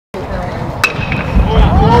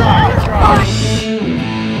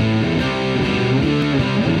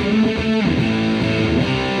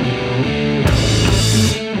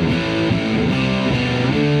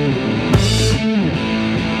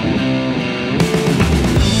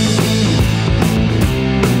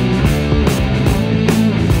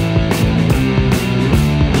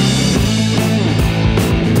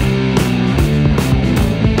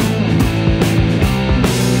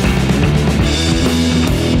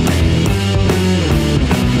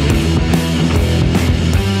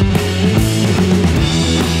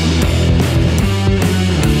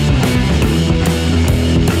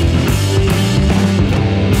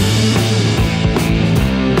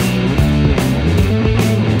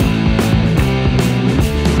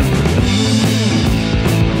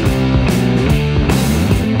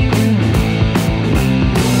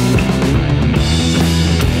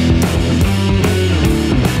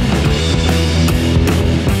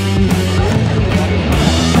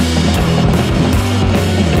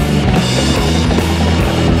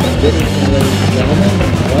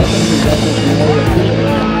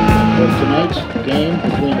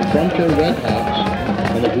Frontier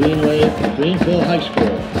Redhawks of the Greenfield High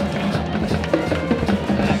School.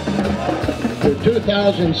 For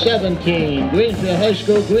 2017 Greenfield High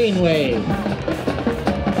School Green Wave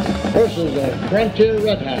versus the Frontier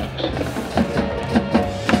Redhawks.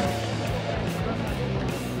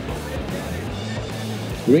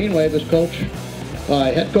 Green Wave is coached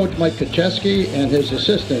by head coach Mike Kacheski and his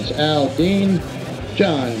assistants Al Dean,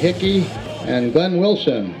 John Hickey, and Glenn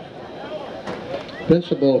Wilson.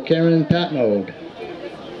 Principal Karen Patnode.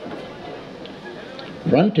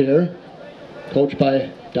 Frontier, coached by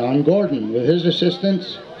Don Gordon, with his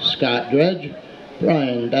assistants Scott Dredge,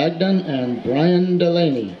 Brian Bagdon, and Brian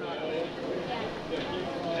Delaney.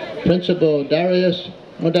 Principal Darius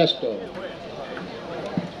Modesto.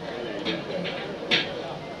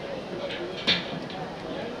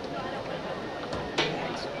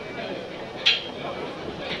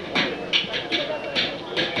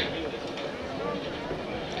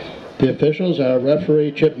 The officials are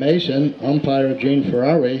referee Chip Mason, umpire Gene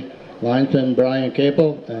Ferrari, linesman Brian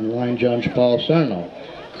Capel, and line judge Paul Sarno.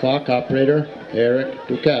 Clock operator Eric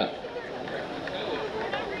Ducat.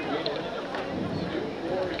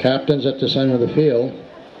 Captains at the center of the field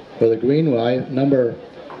for the Green Wave, number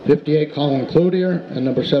 58 Colin Cloutier and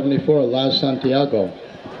number 74 Laz Santiago.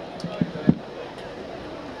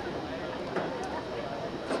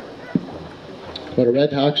 For the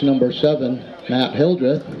Redhawks, number 7 Matt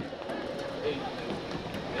Hildreth,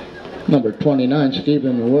 number 29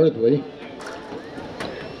 Stephen Worthley,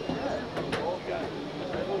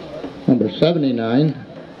 number 79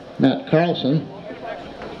 Matt Carlson,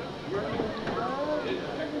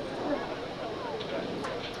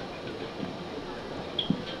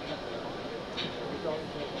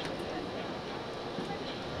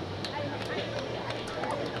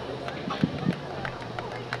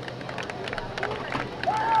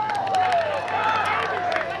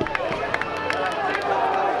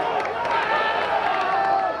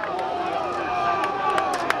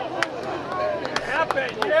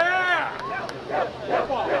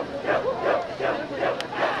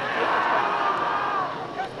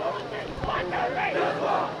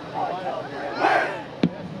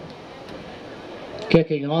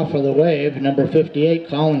 Kicking off for the Wave, number 58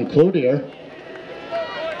 Colin Cloutier,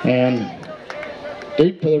 and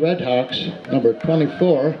deep for the Redhawks, number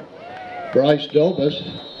 24 Bryce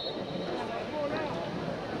Dobus.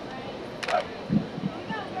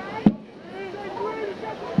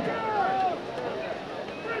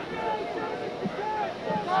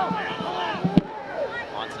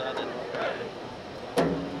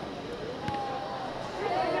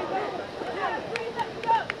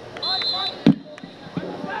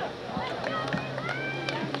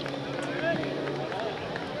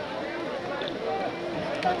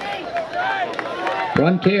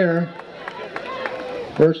 Frontier,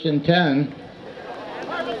 1st and 10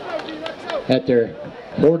 at their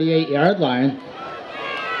 48-yard line.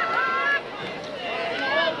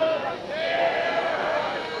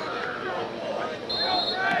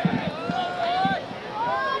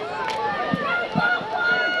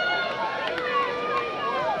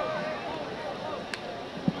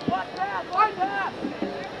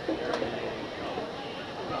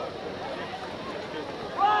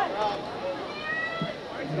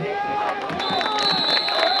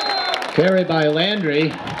 Carry by Landry.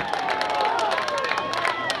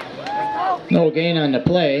 No gain on the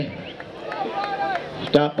play.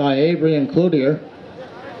 Stopped by Avery and Cloutier.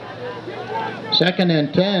 2nd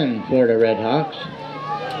and 10 for the Redhawks.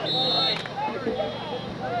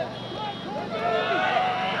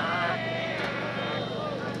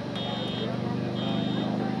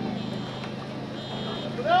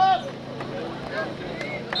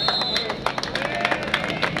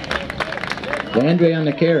 Landry on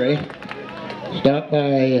the carry. Stopped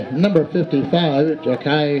by number 55,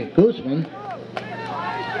 Jakai Guzman.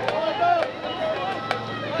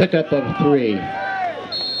 Pickup of 3.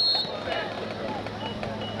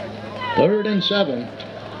 3rd and 7.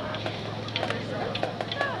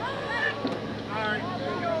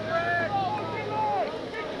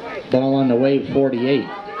 Ball on the Wave 48.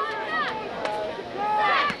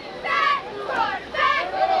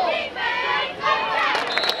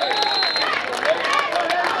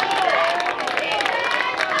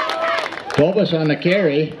 Dobus on the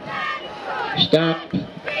carry, stopped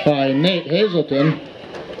by Nate Hazelton.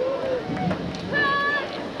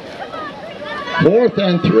 4th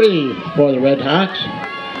and 3 for the Redhawks.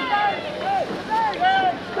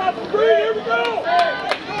 Here we go!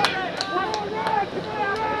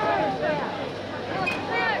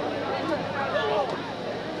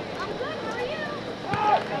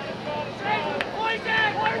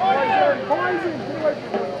 Poison!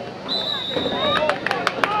 Poison!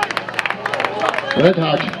 Red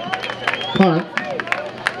Hawks punt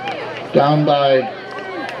down by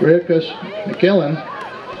Rickus McKillen.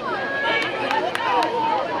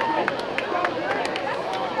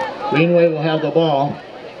 Greenway will have the ball.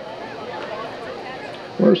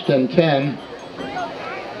 First and 10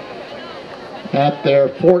 at their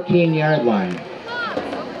 14-yard line.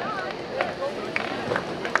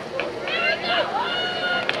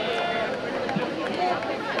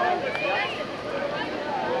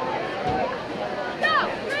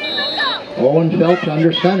 Owen Phelps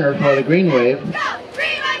under center for the Green Wave.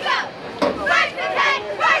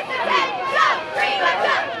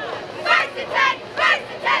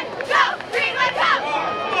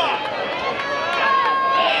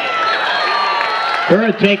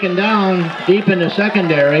 Bird taken down deep in the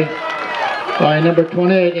secondary by number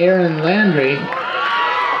 28, Aaron Landry.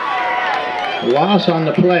 Loss on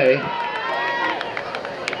the play.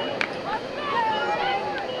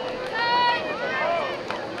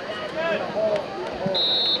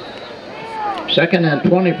 Second and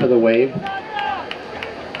 20 for the Wave.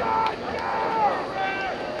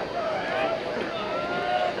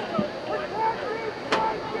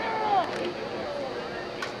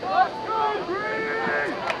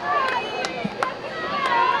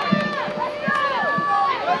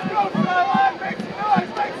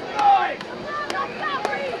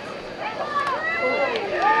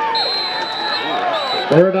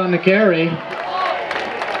 Bird on the carry.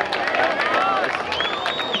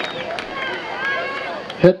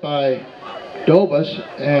 Hit by Dobus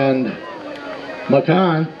and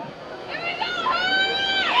McCann.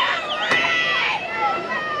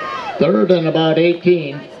 Third and about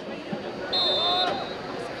 18.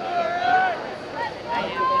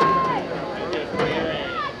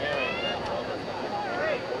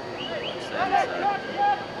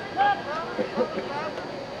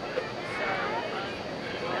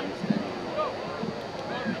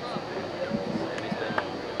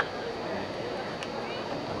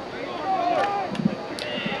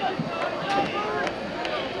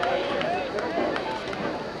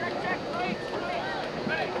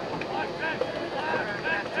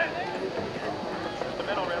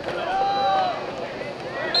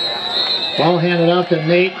 Ball handed off to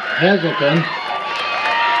Nate Hazelton.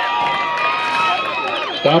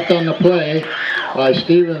 Stopped on the play by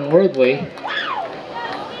Stephen Worthley.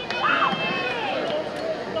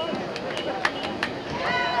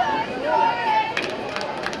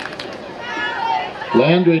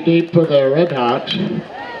 Landry deep for the Red Hawks.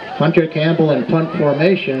 Hunter Campbell in punt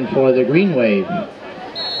formation for the Green Wave.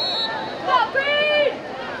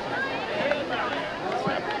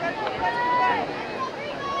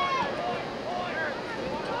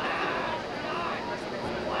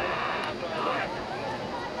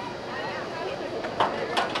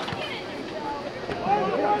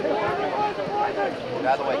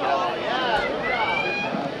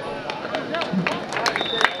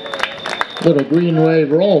 Little Green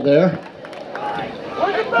Wave roll there.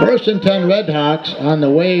 First and 10 Red Hawks on the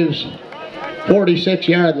Wave's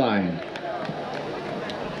 46-yard line.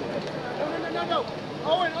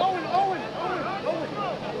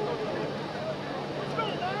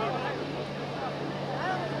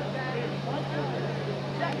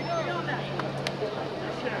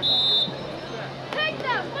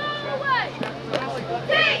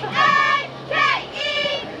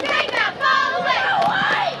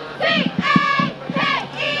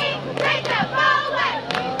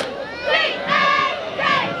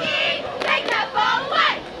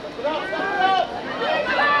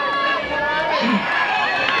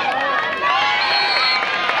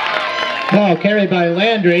 Ball carried by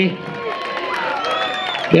Landry,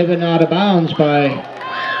 given out of bounds by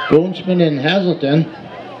Boonsman and Hazelton.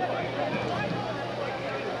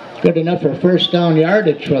 Good enough for first down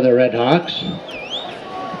yardage for the Red Hawks.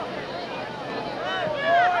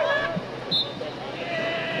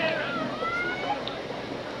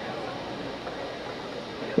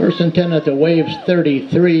 First and 10 at the Wave's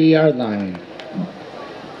 33-yard line.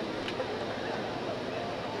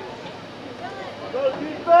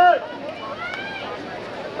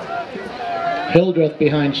 Hildreth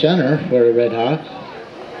behind center for the Red Hawks.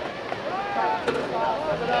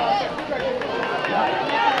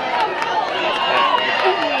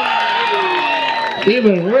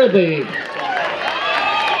 Stephen Worthy.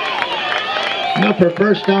 Now for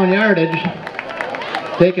first down yardage.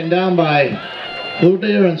 Taken down by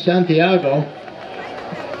Ludier and Santiago.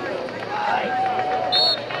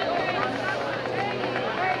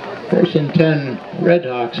 First and 10 Red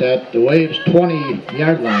Hawks at the Wave's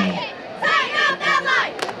 20-yard line.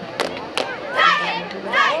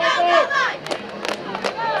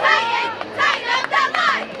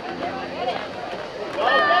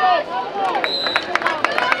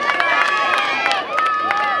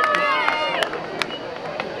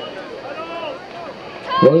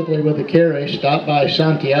 Worthley with the carry, stopped by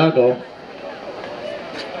Santiago.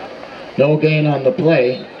 No gain on the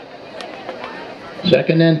play.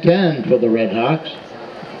 2nd and 10 for the Red Hawks.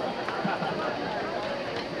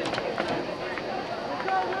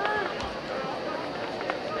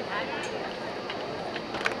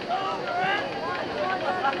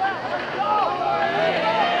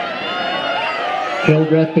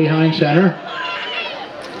 Hildreth behind center.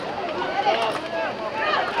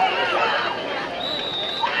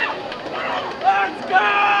 Let's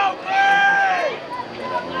go, Lee!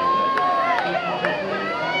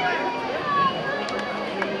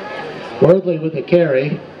 Worthley with the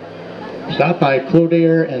carry. Stopped by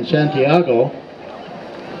Cloutier and Santiago.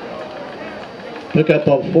 Pickup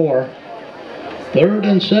of 4. 3rd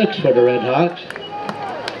and 6 for the Red Hawks.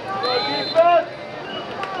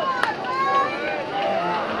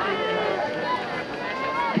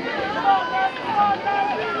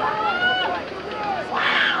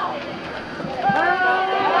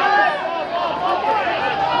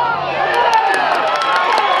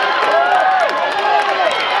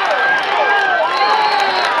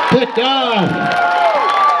 Picked off.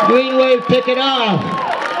 Green Wave pick it off.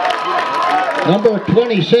 Number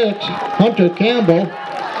 26, Hunter Campbell.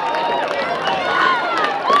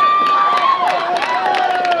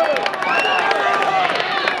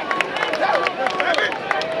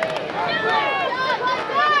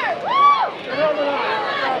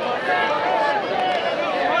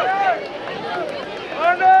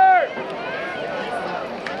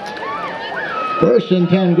 First and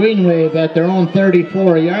 10 Green Wave at their own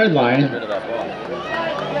 34-yard line.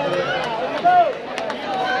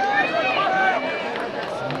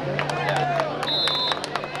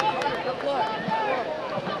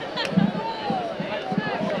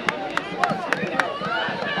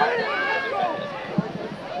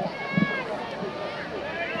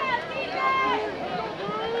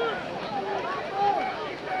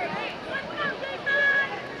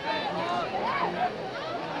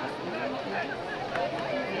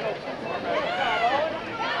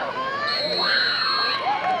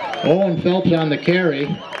 Owen Phelps on the carry.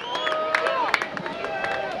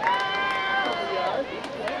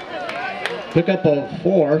 Pickup of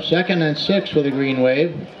 4, 2nd and 6 for the Green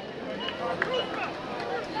Wave.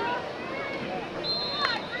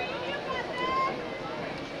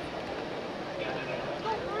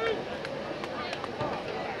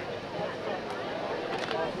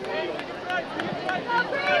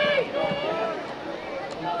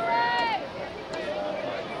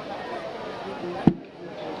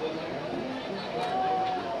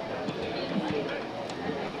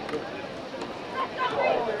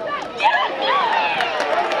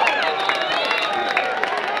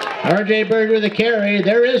 R.J. Bird with a carry.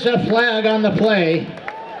 There is a flag on the play.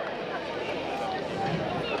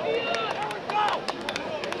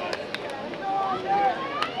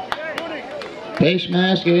 Face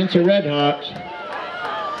mask against the Red Hawks.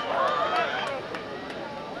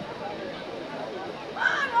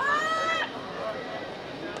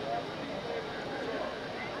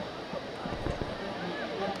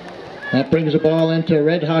 That brings the ball into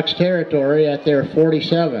Red Hawks territory at their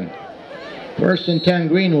 47. 1st and 10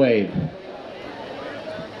 Green Wave.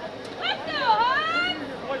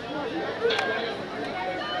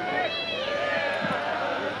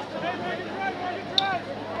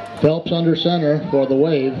 Phelps under center for the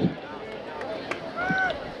Wave.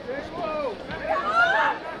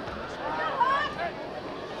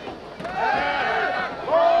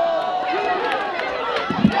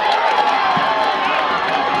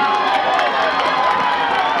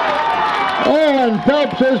 And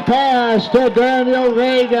Phelps' pass to Daniel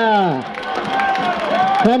Vega.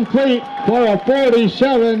 Complete for a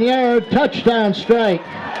 47-yard touchdown strike.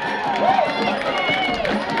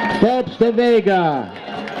 Phelps to Vega.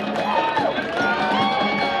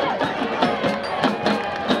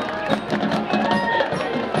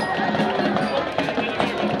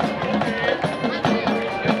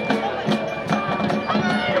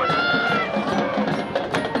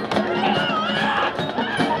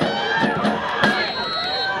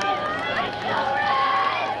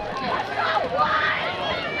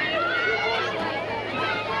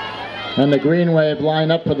 And the Green Wave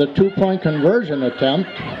line up for the 2-point conversion attempt.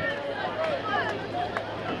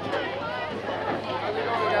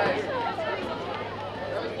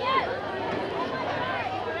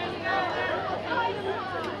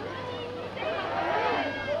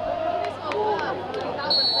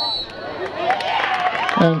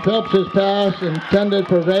 And Phelps' pass intended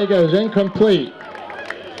for Vega is incomplete.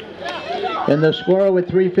 In the score with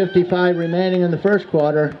 3:55 remaining in the first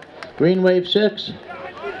quarter, Green Wave 6,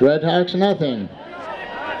 Red Hawks nothing.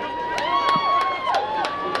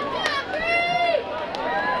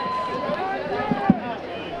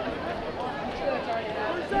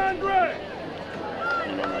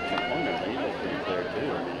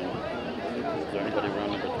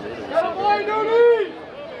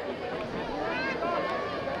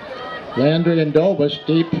 Landry and Dobus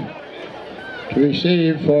deep to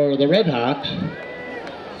receive for the Red Hawks.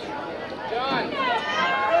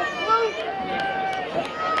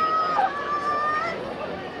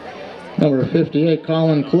 Number 58,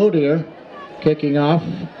 Colin Cloutier, kicking off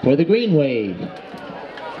for the Green Wave.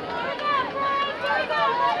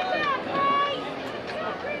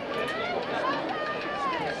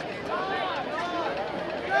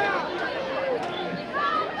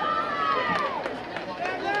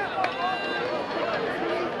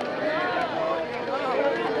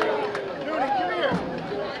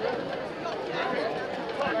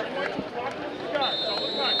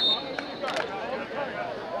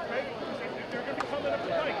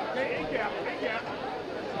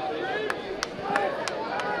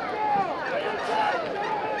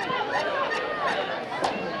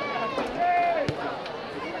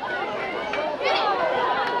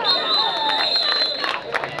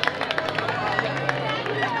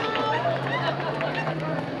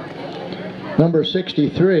 Number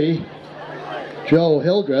 63, Joe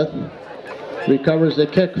Hildreth, recovers the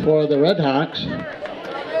kick for the Red Hawks.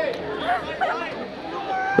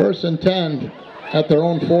 1st and 10 at their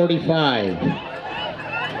own 45.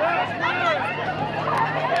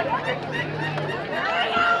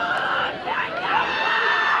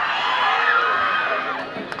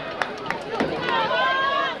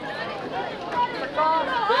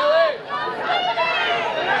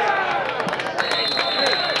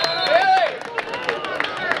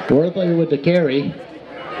 Worthley with the carry.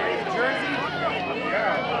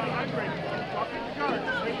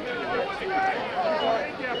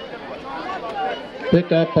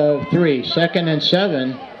 Pickup of 3, 2nd and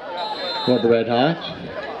 7 for the Red Hawks.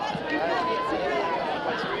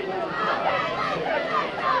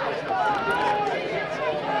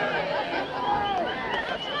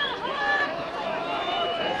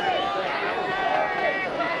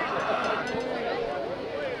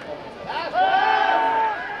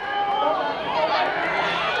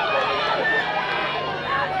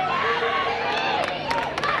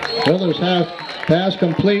 Brothers have pass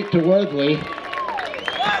complete to Worthley.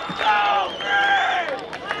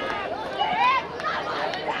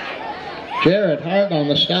 Jarrett Hart on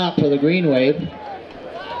the stop for the Green Wave.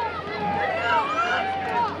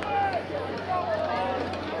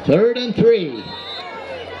 Third and 3.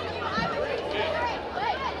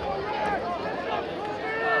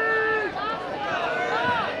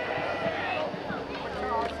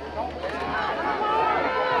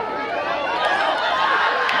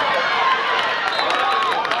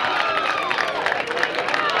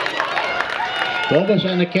 Dobus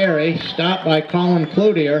on the carry, stopped by Colin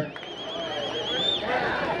Cloutier.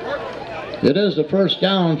 It is the first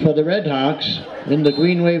down for the Red Hawks in the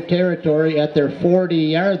Green Wave territory at their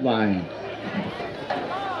 40-yard line.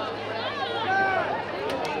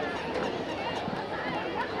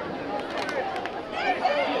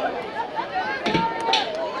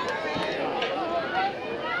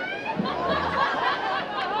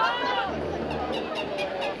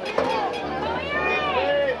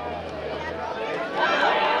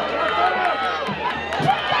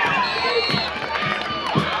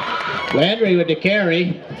 Landry with the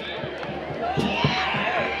carry.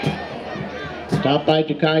 Stopped by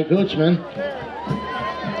Ja'Kai Gutzman.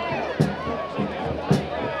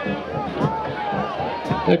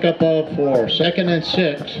 Pickup of 4, 2nd and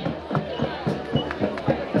 6.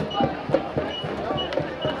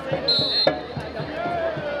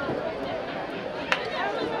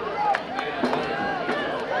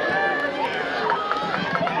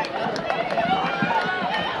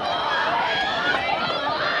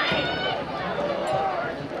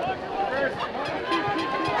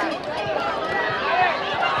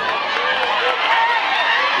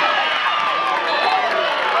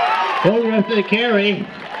 Hildreth to the carry,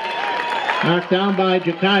 knocked down by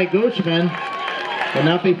Ja'Kai Gutzman, but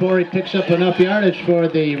not before he picks up enough yardage for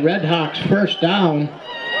the Red Hawks' first down.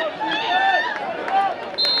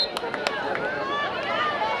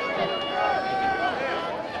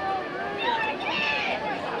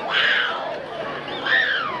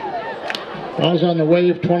 Ball's on the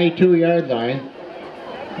Wave 22-yard line.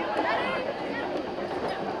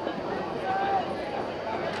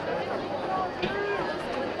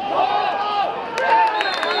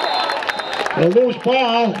 A loose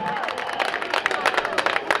ball,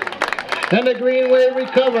 and the Green Wave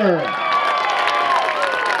recover.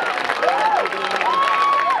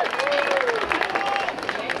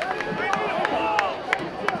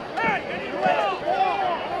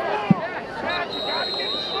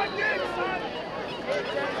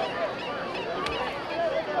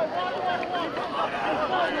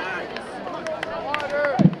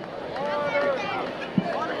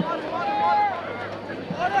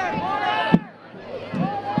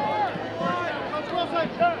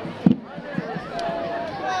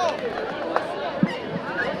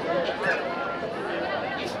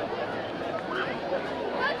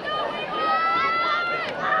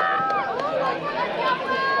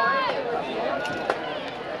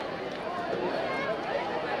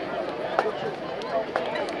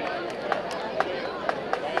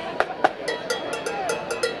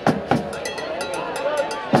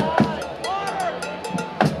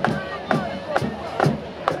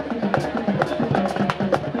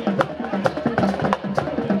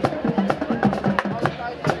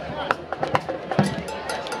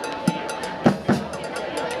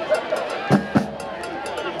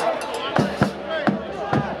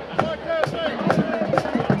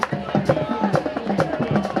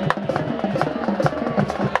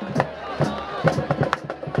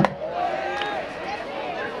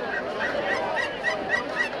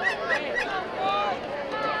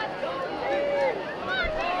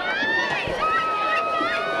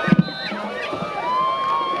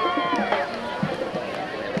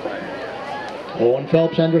 Owen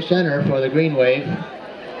Phelps under center for the Green Wave.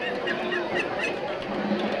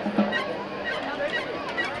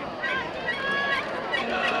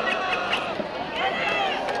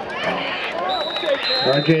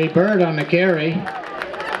 R.J. Bird on the carry.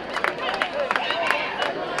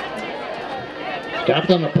 Stopped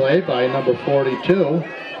on the play by number 42,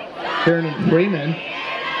 Kieran Freeman.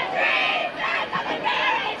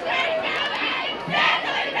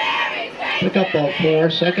 Pick up ball 4,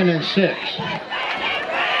 2nd and 6.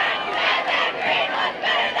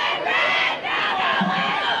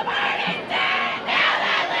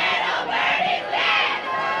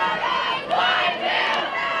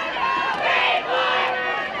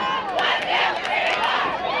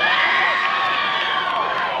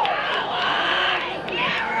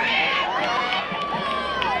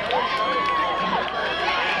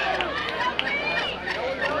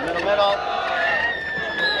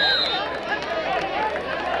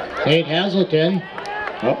 Nate Hazelton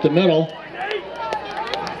up the middle.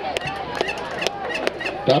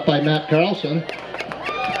 Stopped by Matt Carlson.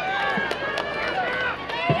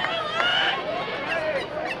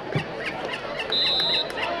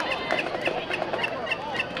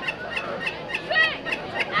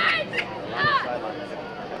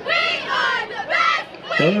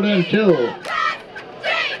 Third and 2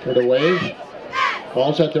 for the Wave.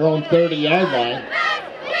 Ball's at their own 30-yard line.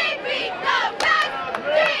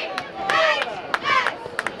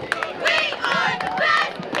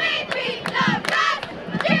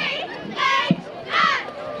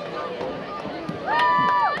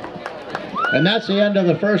 And that's the end of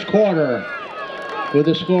the first quarter with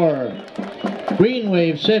the score. Green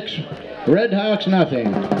Wave 6, Red Hawks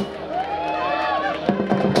nothing.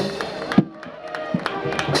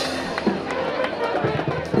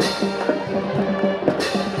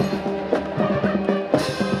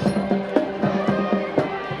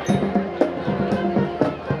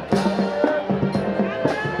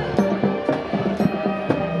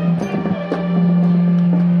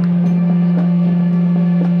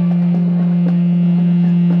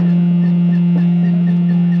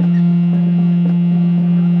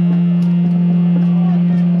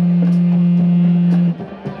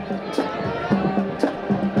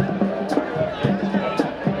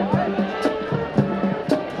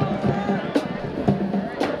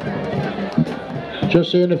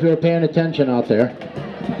 Just seeing if you're paying attention out there.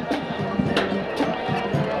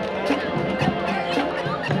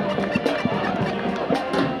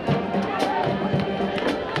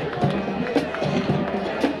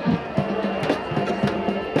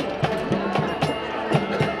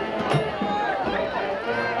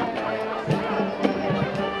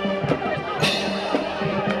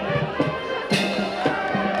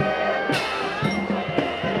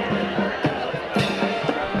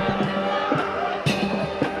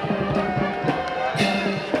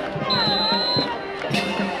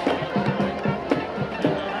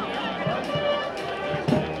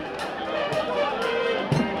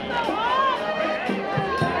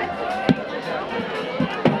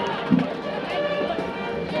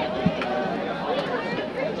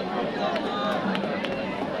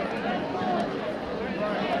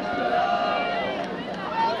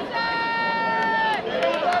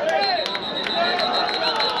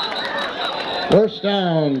 First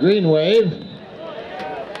down, Green Wave.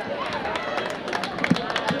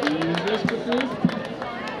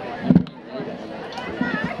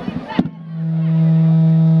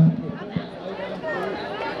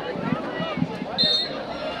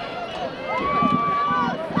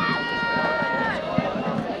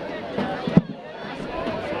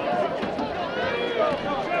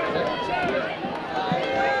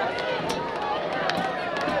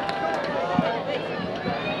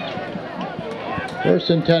 First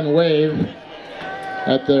and 10 wave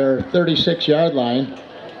at their 36-yard line.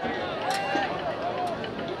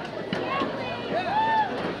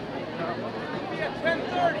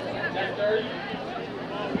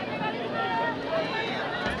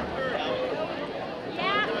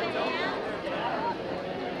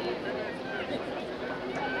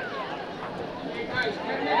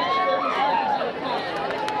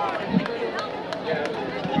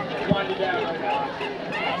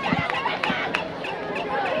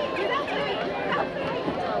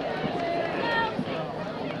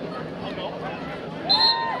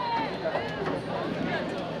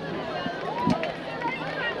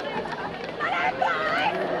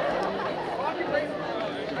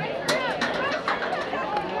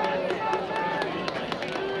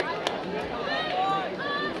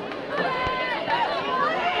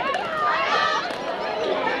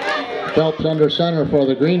 Phelps under center for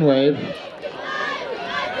the Green Wave.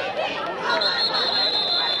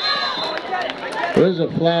 There is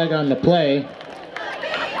a flag on the play.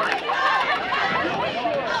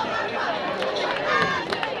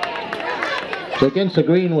 It's against the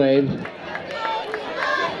Green Wave.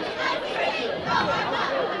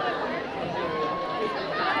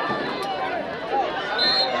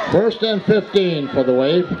 First and 15 for the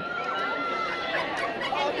Wave.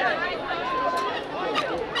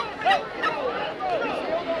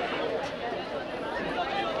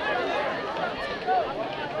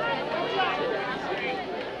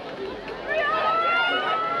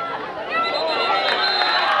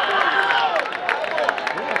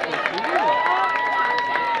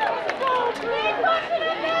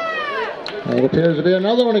 It appears to be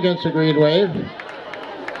another one against the Green Wave.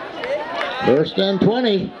 First and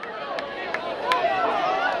 20.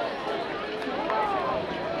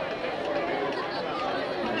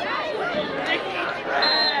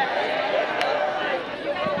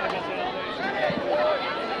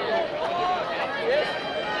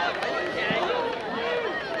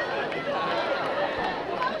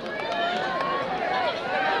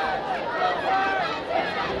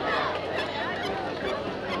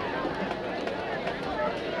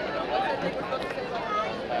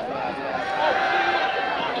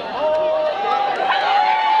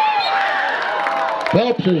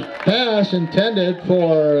 Phelps' pass intended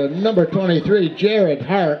for number 23, Jared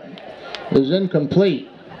Hart, is incomplete.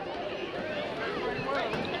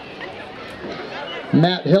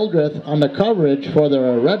 Matt Hildreth on the coverage for the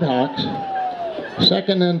Redhawks.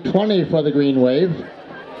 Second and 20 for the Green Wave.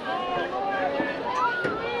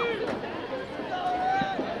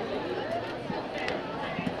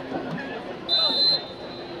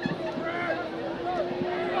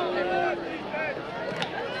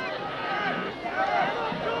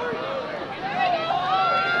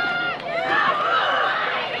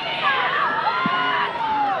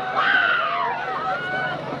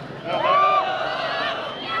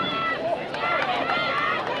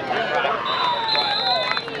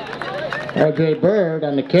 R.J. Bird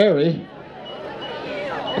on the carry.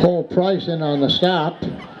 Cole Price in on the stop,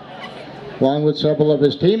 along with several of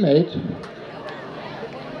his teammates.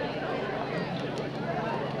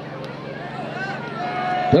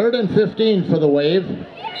 Third and 15 for the Wave.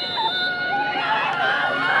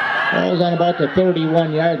 Ball's on about the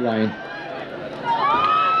 31-yard line.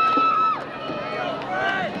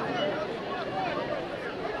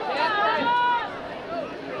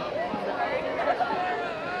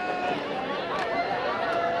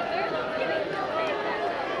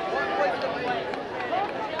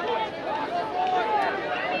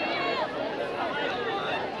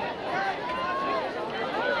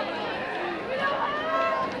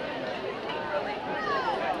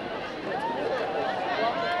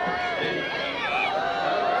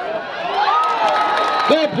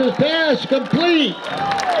 Phelps' pass complete.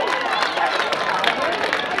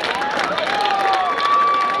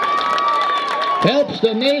 Phelps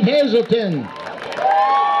to Nate Hazelton.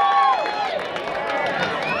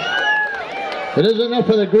 It is enough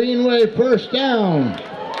for the Green Wave first down.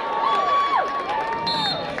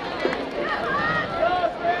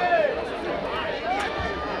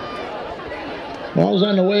 Ball's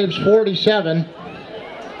on the Waves 47.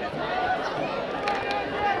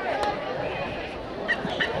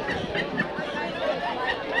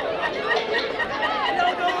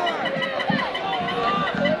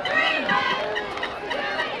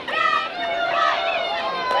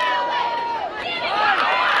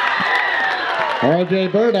 R.J.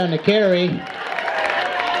 Bird on the carry.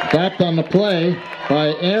 Stopped on the play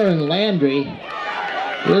by Aaron Landry.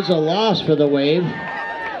 Here's a loss for the Wave.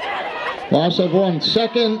 Loss of 1,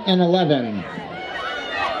 2nd and 11.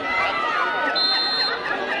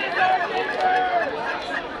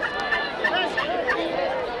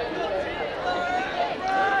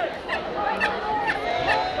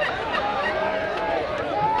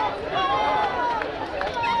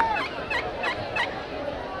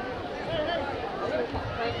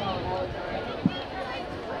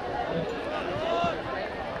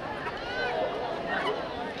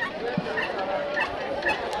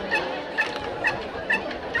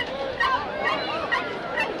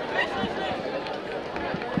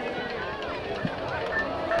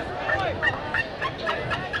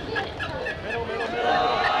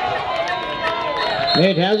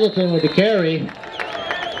 Nate Hazelton with the carry.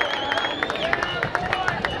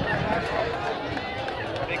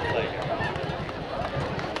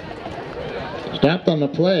 Stopped on the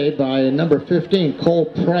play by number 15, Cole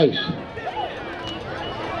Price.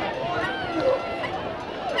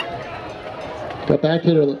 Got back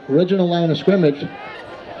to the original line of scrimmage.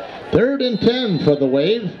 3rd and 10 for the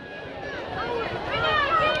Wave.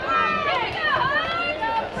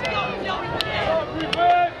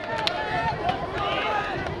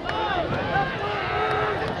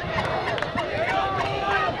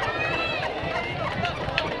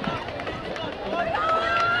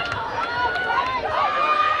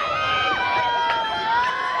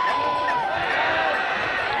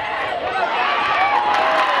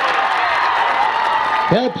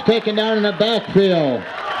 Helps taken down in the backfield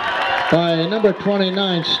by number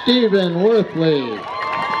 29, Stephen Worthley.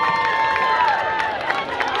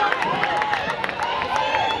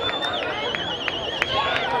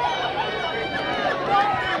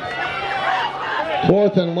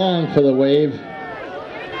 Fourth and long for the Wave.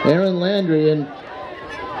 Aaron Landry in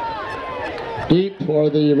deep for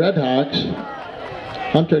the Redhawks.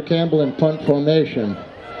 Hunter Campbell in punt formation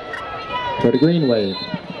for the Green Wave.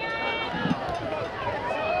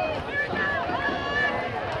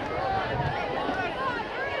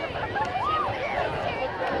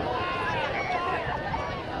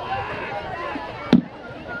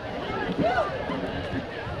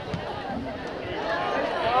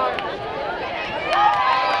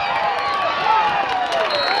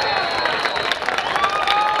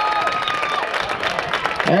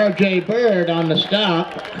 R.J. Bird on the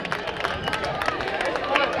stop.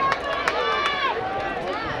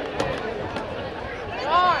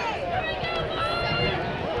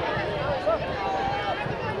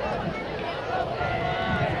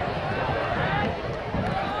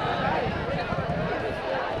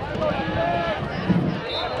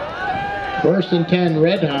 First and 10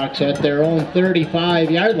 Redhawks at their own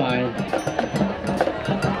 35-yard line.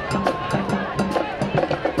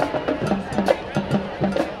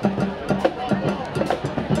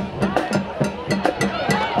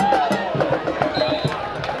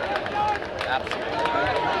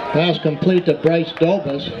 Pass complete to Bryce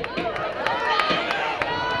Dobus.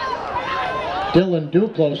 Dylan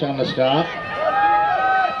Duclos on the stop.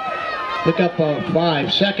 Pick up a 5,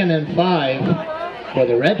 2nd and 5 for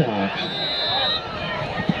the Redhawks.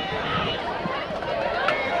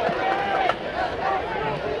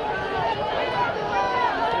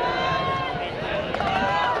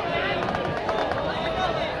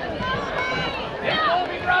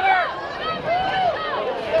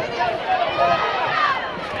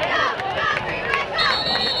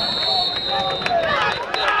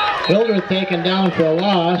 Hildreth taken down for a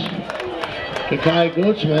loss. Kakai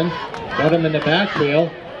Gutzman got him in the backfield.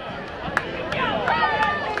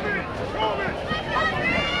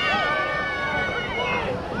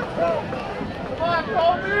 Come on,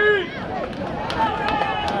 Kobe!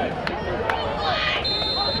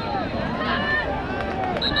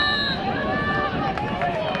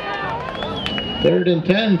 3rd and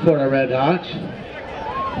 10 for the Redhawks.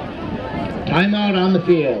 Timeout on the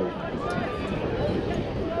field.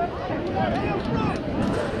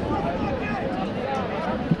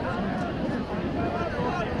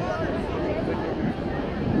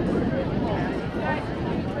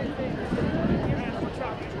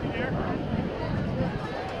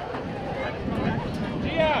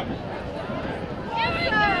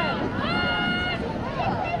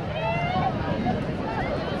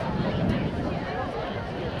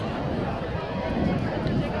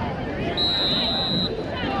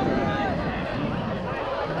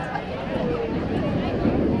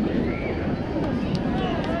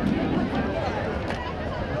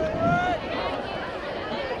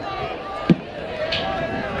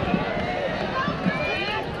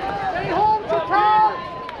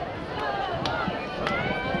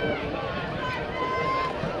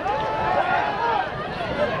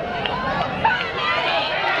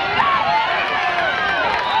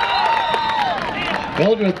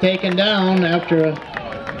 Hildreth taken down after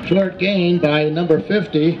a short gain by number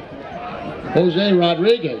 50, Jose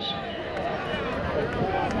Rodriguez.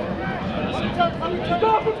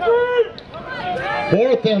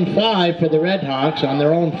 Fourth and 5 for the Redhawks on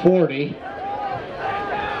their own 40.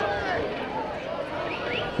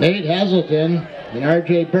 Nate Hazelton and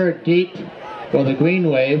R.J. Bird deep for the Green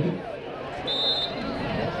Wave.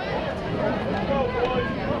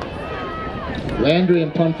 Landry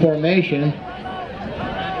in punt formation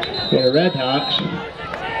for the Redhawks.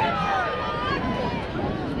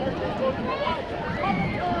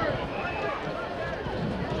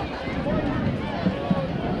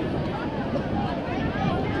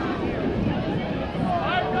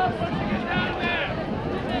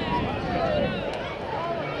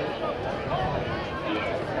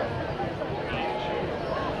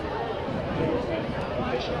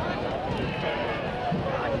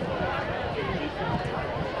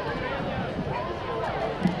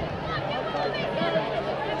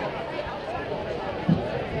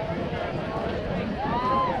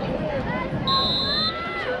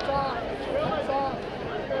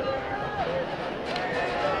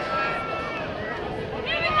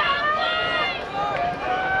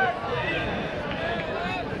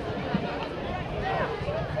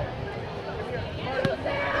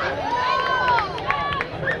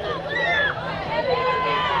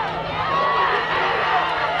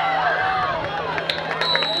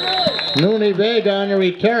 Mooney Vega on the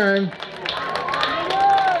return.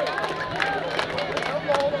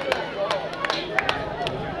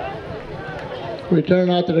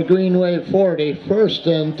 Return out to the Green Wave 40. 1st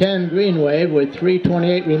and 10 Green Wave with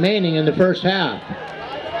 3:28 remaining in the first half.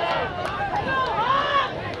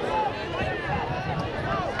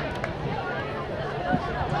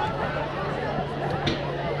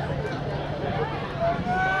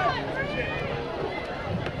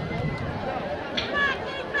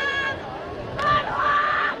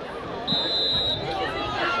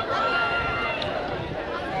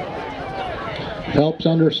 Phelps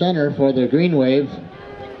under center for the Green Wave.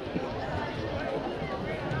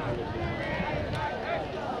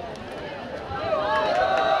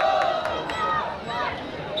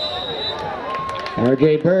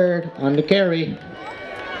 R.J. Bird on the carry.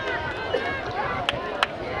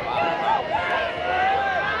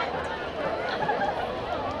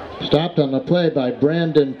 Stopped on the play by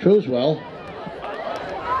Brandon Truswell.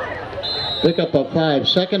 Pickup of 5.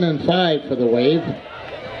 2nd and 5 for the Wave.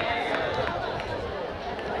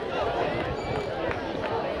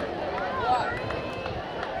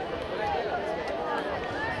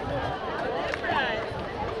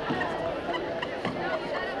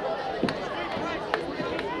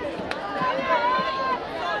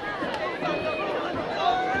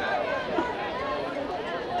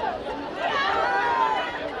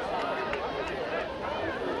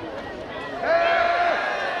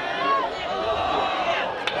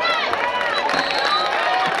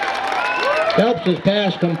 Phelps' his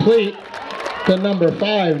pass complete to number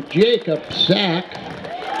 5, Jacob Sack.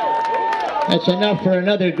 That's enough for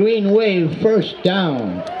another Green Wave first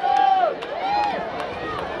down.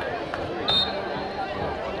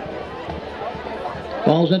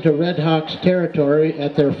 Falls into Red Hawks territory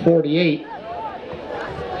at their 48.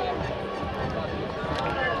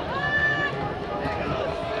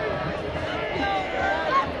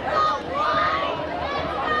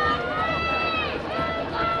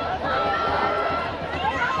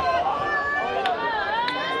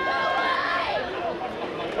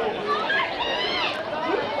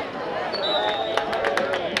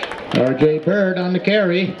 R.J. Bird on the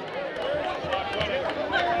carry.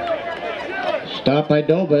 Stop by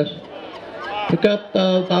Dobas. Pick up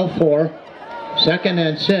about 4. 2nd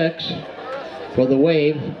and 6 for the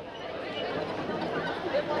Wave.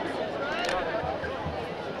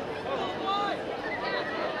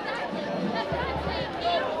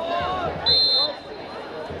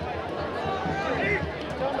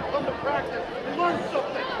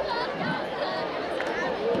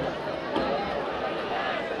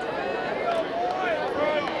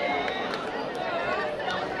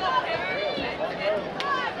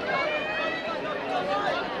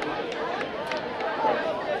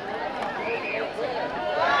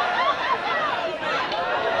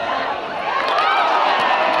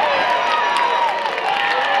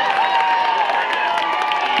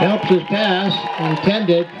 Phelps' pass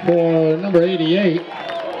intended for number 88,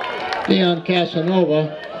 Dion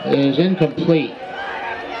Casanova, is incomplete.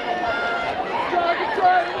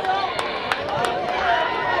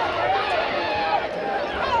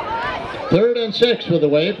 3rd and 6 for the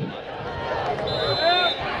Wave.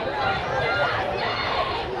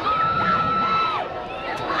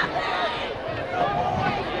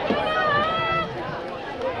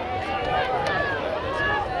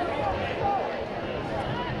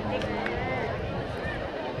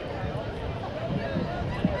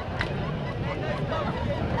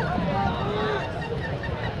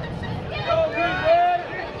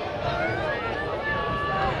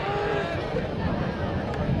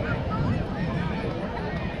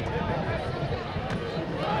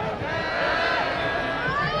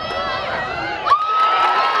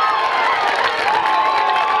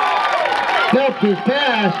 Phelps'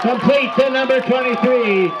 pass complete to number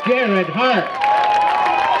 23, Jared Hart.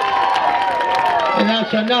 And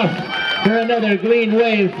that's enough for another Green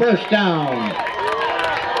Wave first down.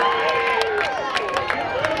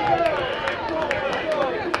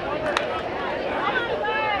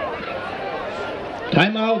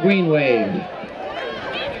 Timeout, Green Wave.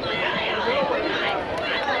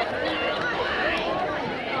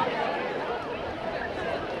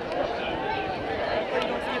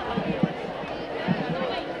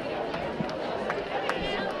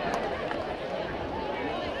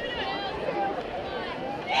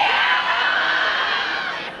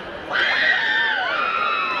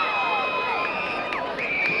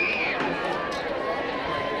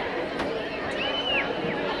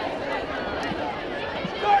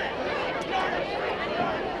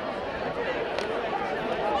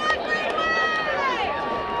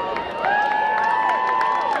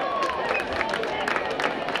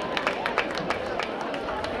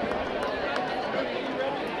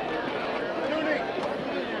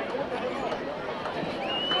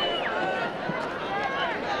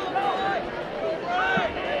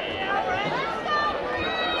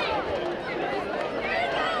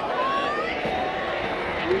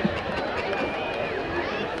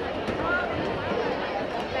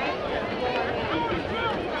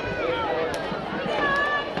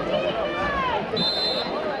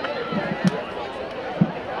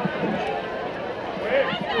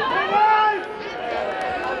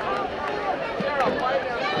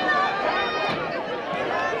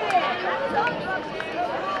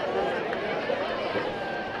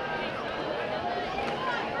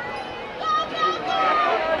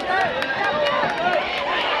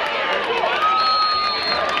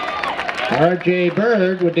 R.J.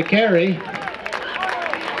 Bird with the carry.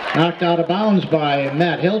 Knocked out of bounds by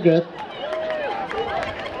Matt Hildreth.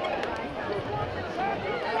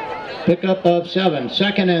 Pickup of 7.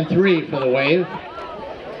 2nd and 3 for the Wave.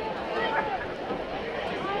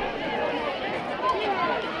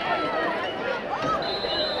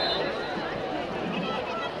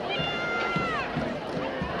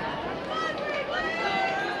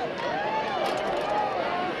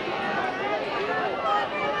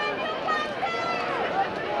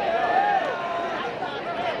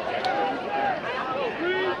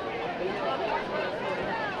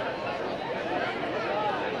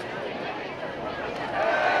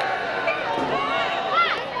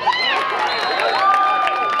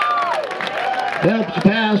 Phelps'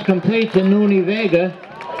 pass complete to Nooney Vega.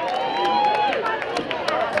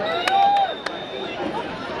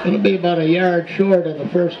 It'll be about a yard short of the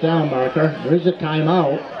first down marker. There is a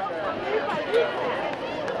timeout.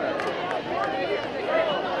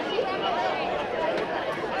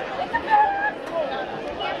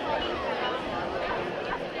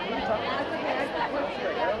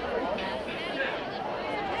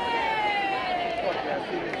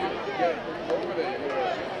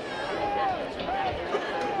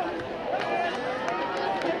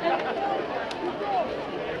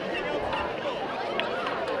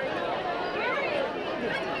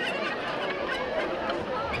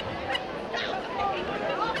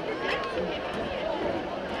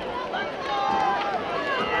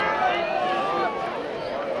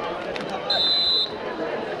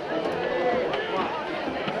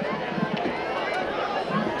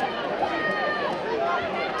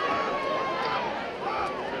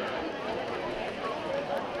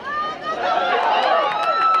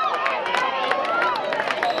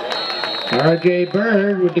 R.J.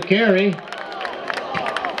 Bird with the carry.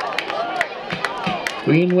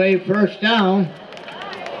 Green Wave first down.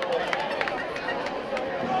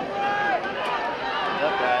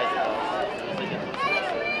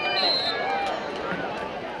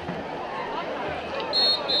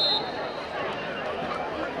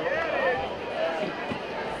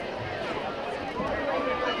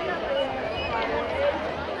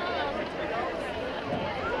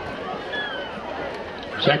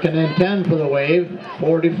 Second and 10 for the Wave.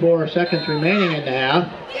 44 seconds remaining in the half.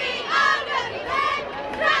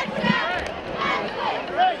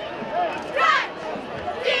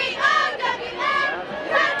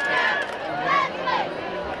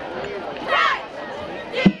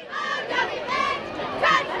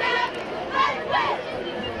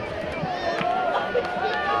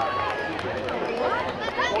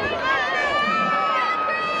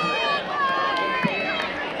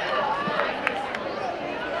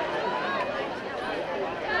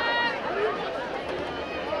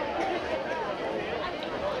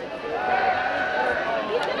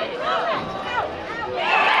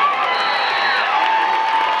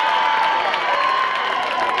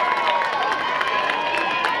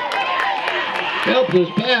 Phelps'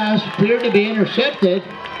 pass appeared to be intercepted.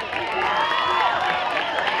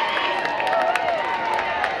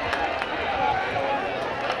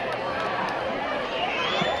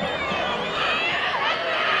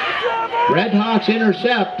 Redhawks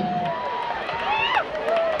intercept.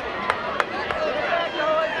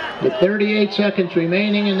 With 38 seconds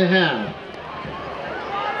remaining in the half.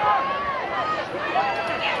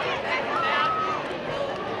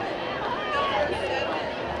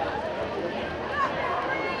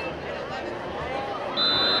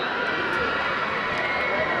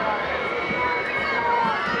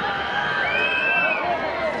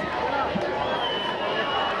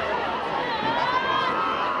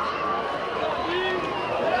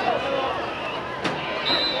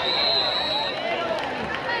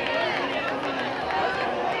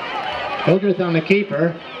 Hildreth on the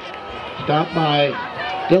keeper, stopped by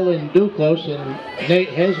Dylan Duclos and Nate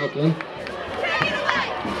Hazelton.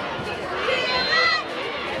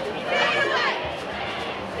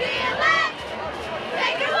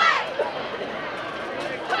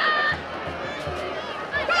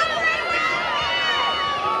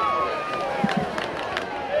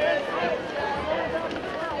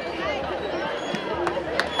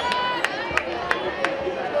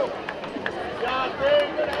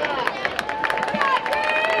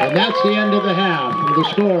 And that's the end of the half, with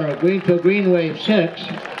the score of Greenfield Green Wave 6,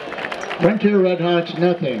 Frontier Redhawks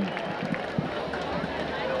nothing.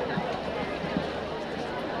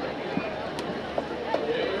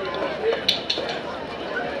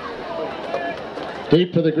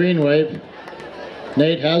 Deep for the Green Wave,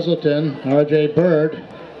 Nate Hazelton, R.J. Bird,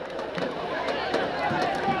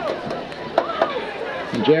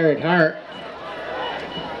 and Jared Hart.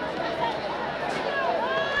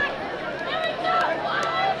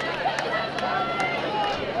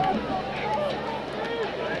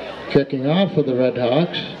 Kicking off for the Red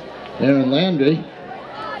Hawks, Aaron Landry.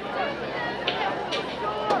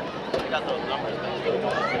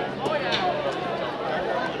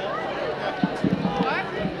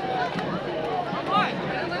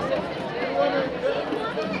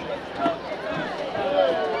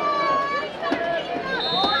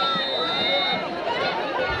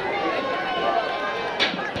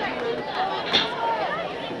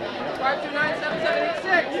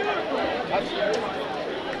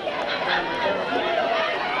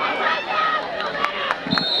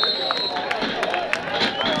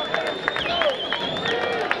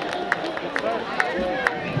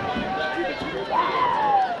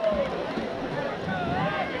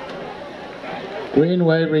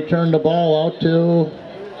 Greenway returned the ball out to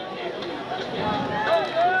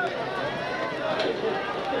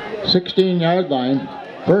 16-yard line.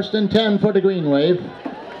 1st and 10 for the Green Wave.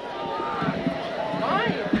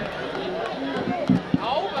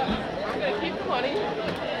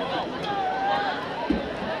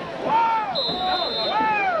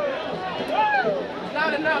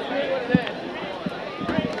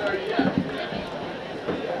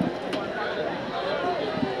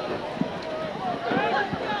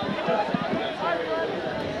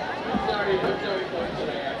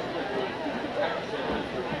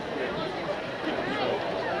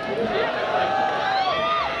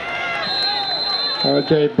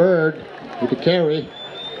 R.J. Bird with the carry.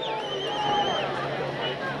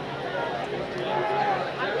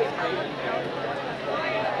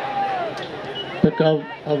 Pick up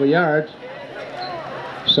of a yard.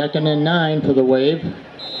 2nd and 9 for the Wave.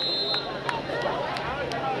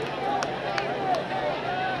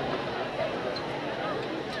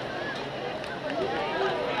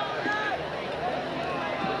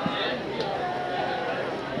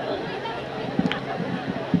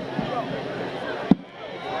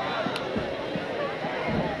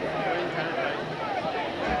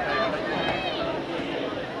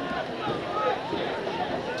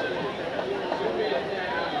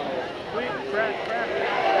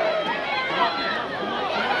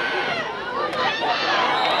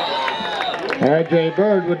 R.J.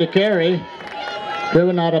 Bird with the carry,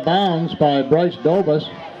 driven out of bounds by Bryce Dobas.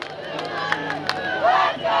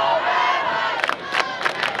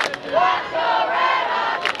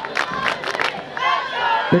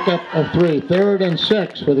 Pickup of 3, 3rd and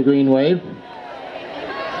 6 for the Green Wave.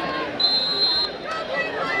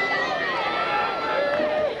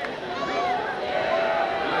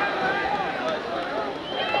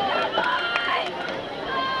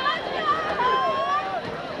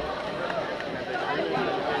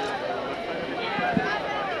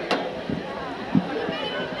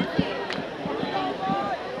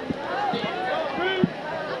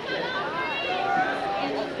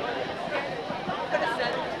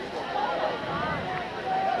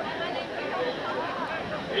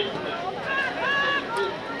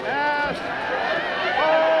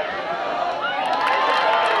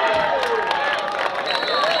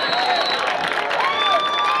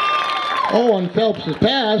 Owen Phelps has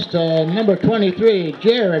passed. Number 23,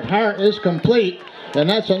 Jared Hart, is complete, and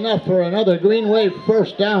that's enough for another Green Wave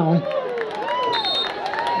 1st down.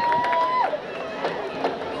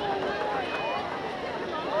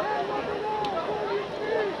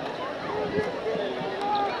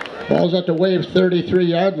 Ball's at the Wave's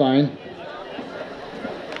 33-yard line.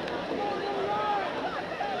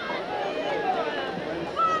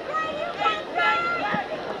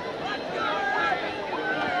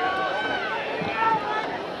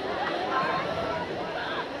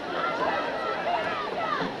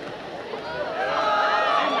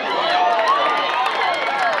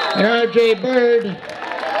 R.J. Bird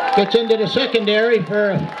gets into the secondary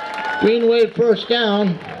for a Green Wave 1st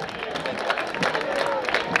down.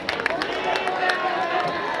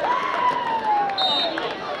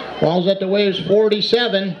 Ball's at the Wave's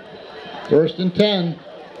 47, 1st and 10.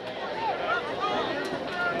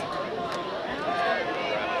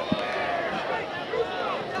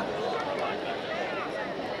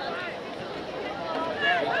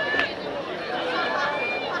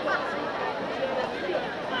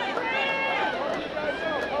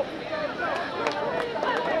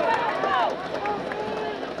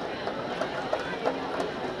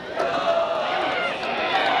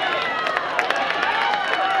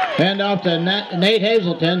 Hand off to Nate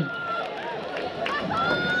Hazelton.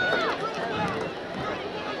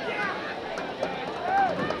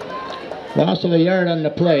 Loss of a yard on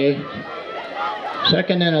the play.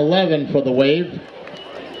 2nd and 11 for the Wave.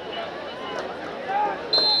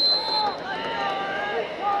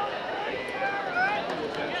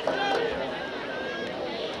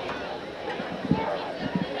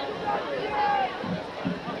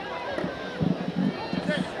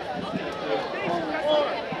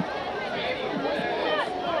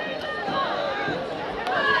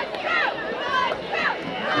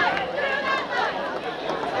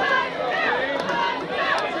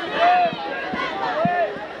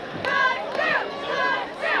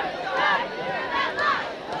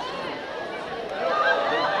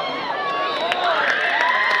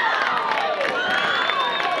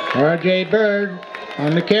 R.J. Bird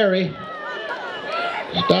on the carry.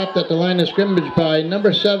 Stopped at the line of scrimmage by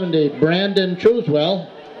number 70, Brandon Choosewell.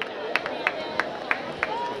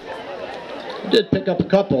 Did pick up a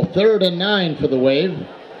couple. 3rd and 9 for the Wave.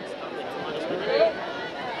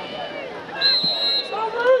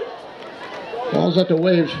 Ball's at the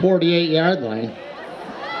Wave's 48-yard line.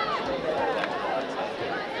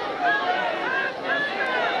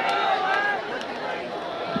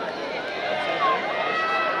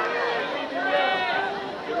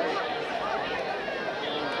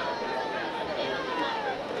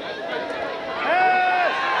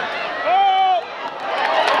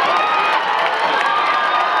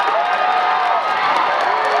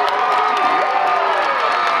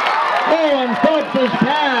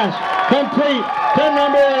 Pass complete to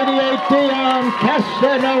number 88, Dion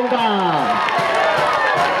Casanova.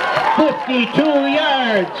 52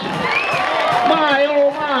 yards. My,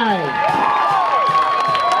 oh my.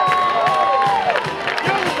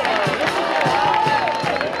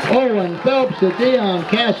 Owen Phelps to Dion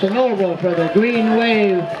Casanova for the Green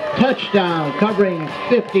Wave touchdown, covering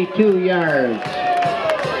 52 yards.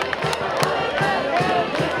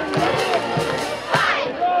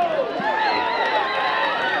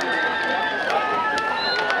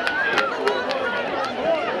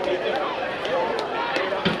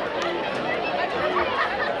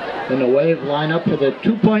 And the Wave line up for the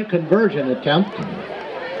 2-point conversion attempt.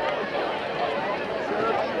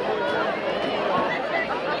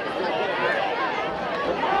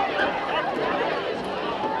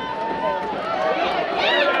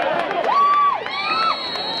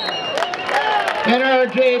 And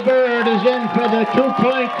R.J. Bird is in for the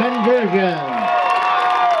 2-point conversion.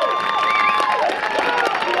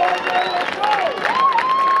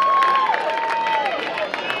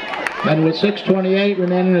 And with 6:28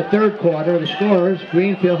 remaining in the third quarter, the scores: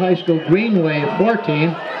 Greenfield High School Green Wave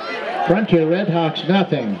 14, Frontier Redhawks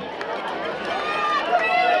nothing.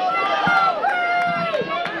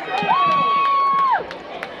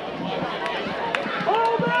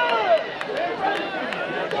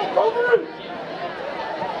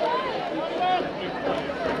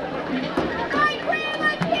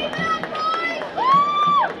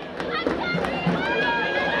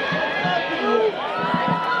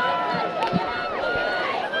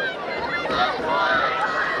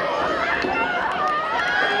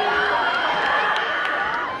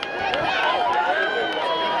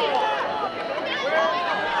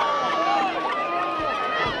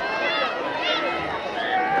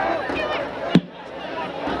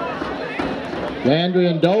 Landry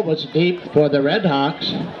and Dobas deep for the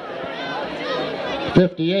Redhawks.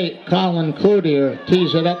 58, Colin Cloutier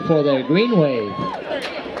tees it up for the Green Wave.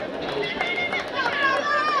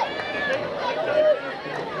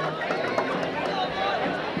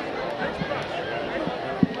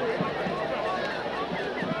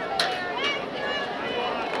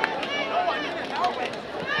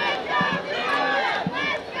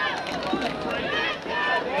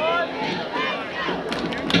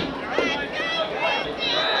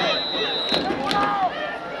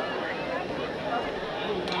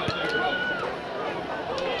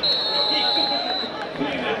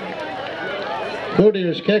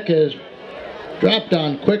 Cloutier's kick is dropped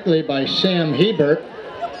on quickly by Sam Hebert.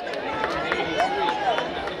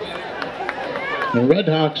 The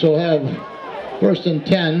Redhawks will have 1st and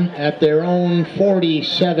 10 at their own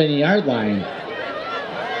 47-yard line.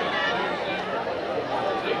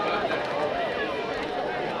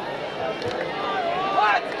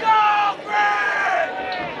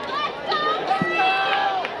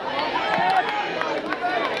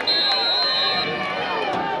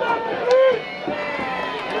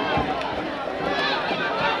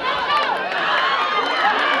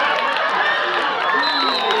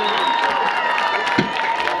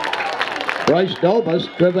 Bryce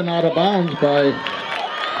Dobas driven out of bounds by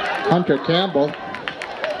Hunter Campbell.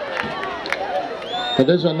 It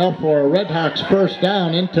is enough for a Redhawks first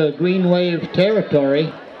down into Green Wave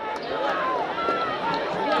territory.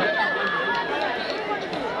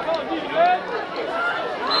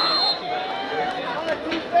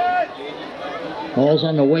 Ball's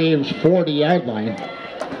on the Wave's 40-yard line.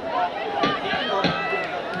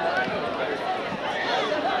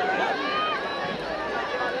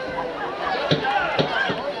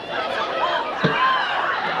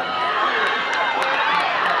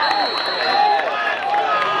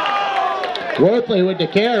 Worthley with the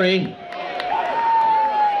carry.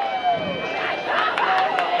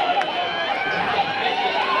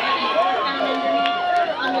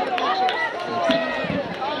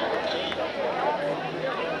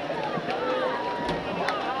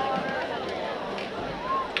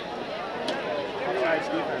 Nice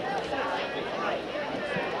defense.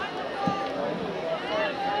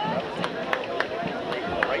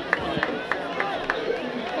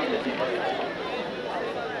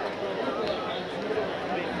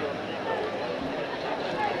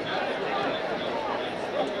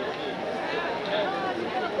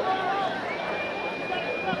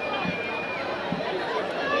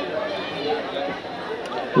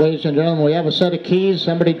 Ladies and gentlemen, we have a set of keys.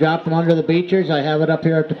 Somebody dropped them under the bleachers. I have it up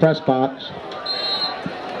here at the press box.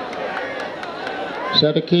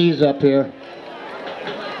 Set of keys up here.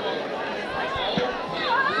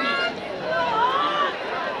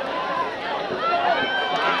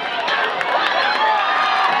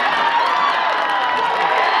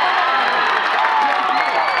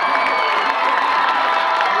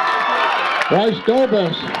 Bryce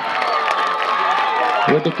Dobus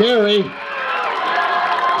with the carry.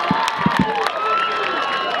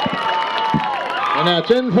 And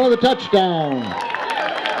that's in for the touchdown.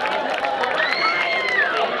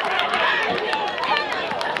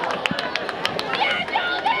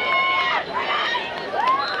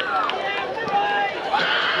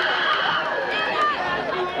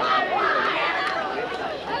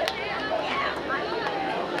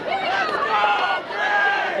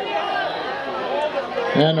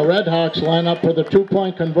 And the Red Hawks line up for the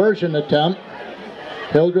two-point conversion attempt.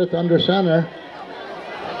 Hildreth under center.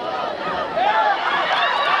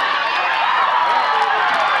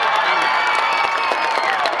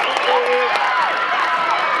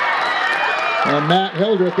 And Matt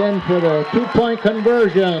Hildreth in for the two-point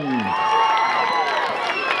conversion.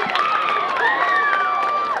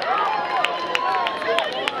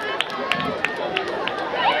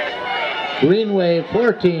 Green Wave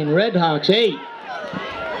 14, Red Hawks 8.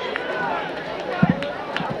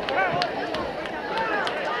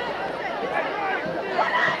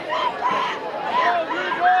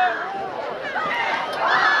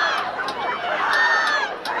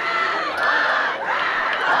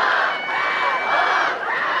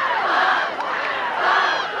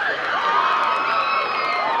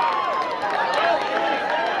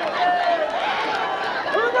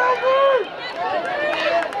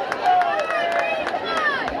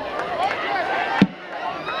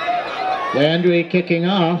 Landry kicking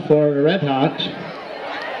off for the Red Hawks.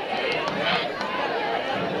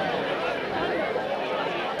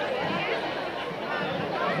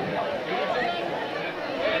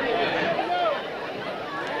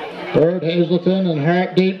 Bird, Hazelton, and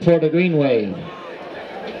Hart deep for the Green Wave.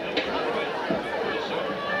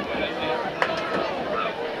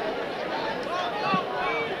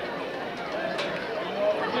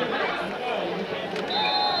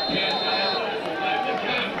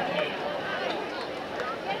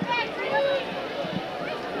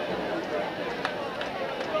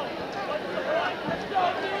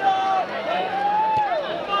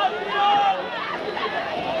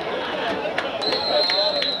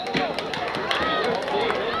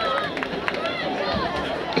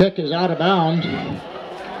 Kick is out of bounds.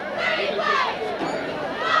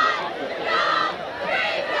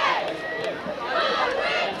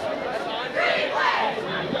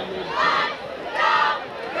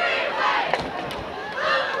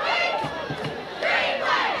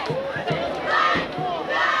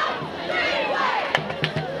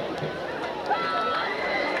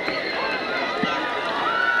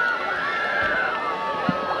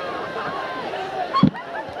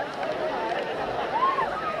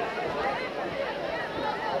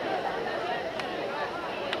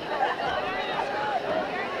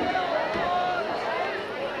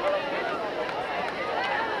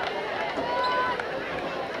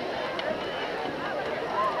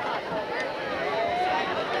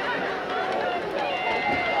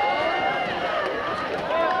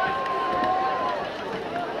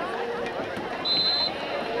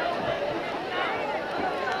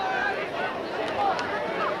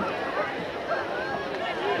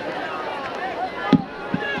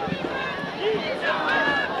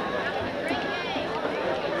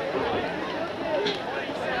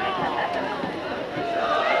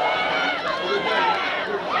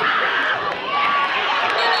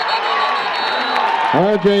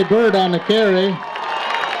 R.J. Bird on the carry.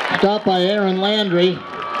 Stopped by Aaron Landry.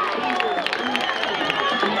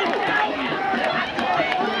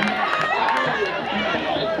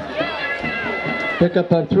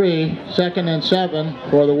 Pickup of 3, 2nd and 7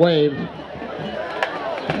 for the Wave.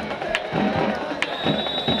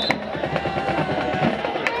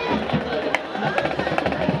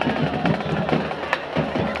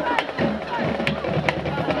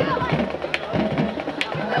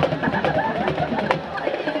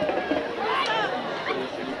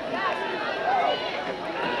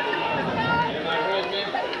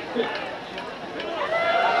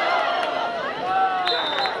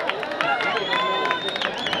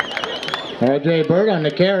 R.J. Bird on the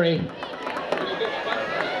carry.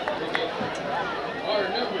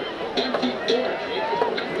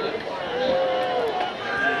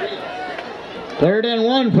 Third and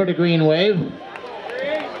 1 for the Green Wave.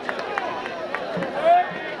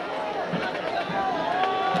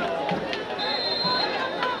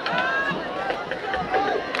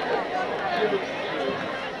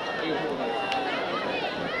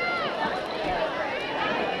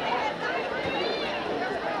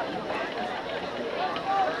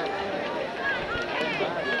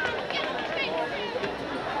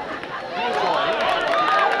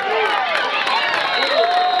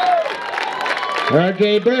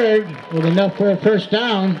 R.J. Bird with enough for a first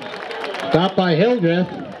down. Stopped by Hildreth.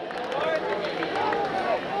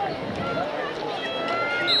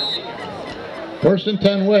 First and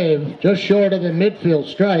 10 Wave, just short of the midfield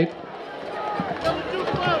stripe.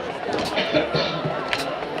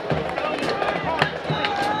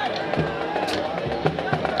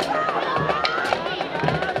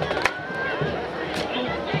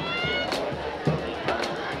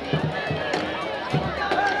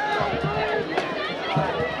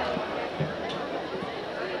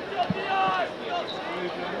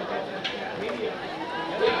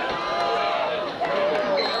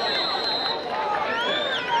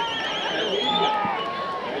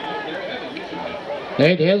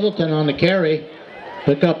 Nate Hazelton on the carry.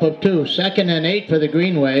 Pickup of 2. 2nd and 8 for the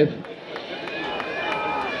Green Wave.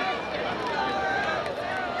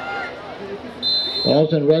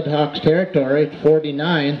 Ball's in Red Hawks territory,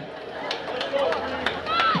 49.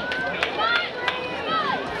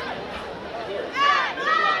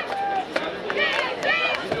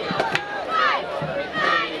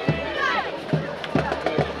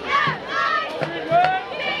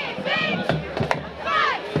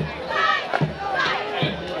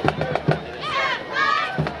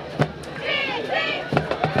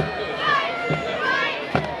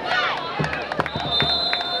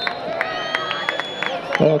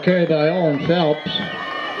 Ball carried by Owen Phelps.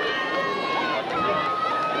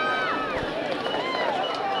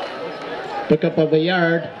 Pickup of a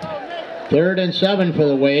yard. 3rd and 7 for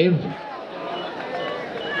the Wave.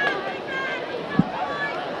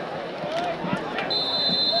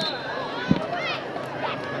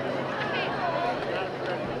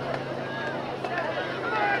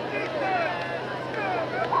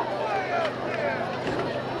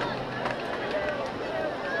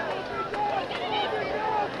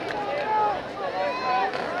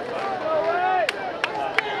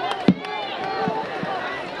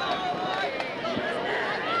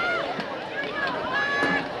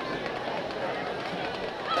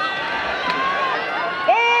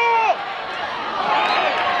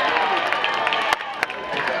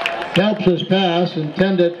 Phelps' pass,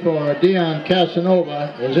 intended for Dion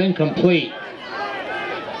Casanova, is incomplete.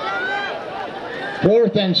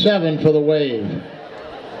 4th and 7 for the Wave.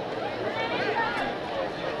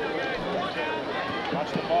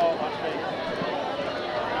 Watch the ball, watch me.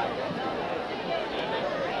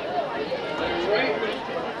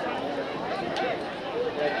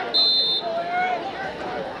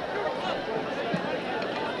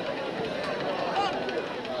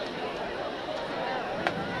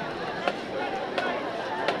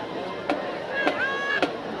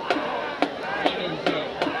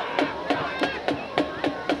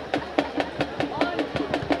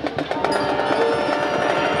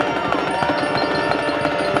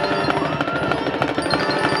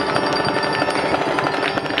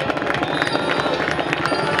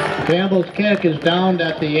 Campbell's kick is downed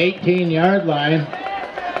at the 18-yard line.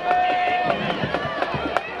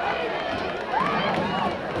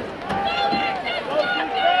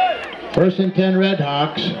 First and 10 Red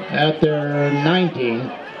Hawks at their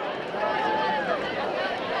 19.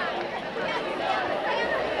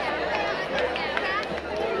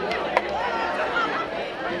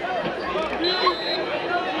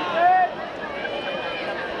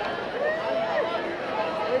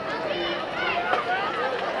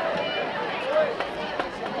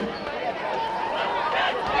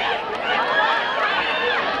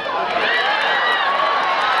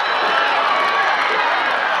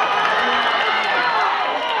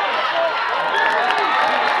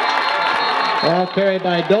 Ball carried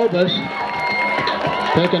by Dobus,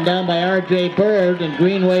 taken down by R.J. Bird in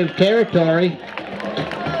Green Wave territory.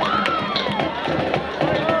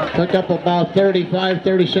 Took up about 35,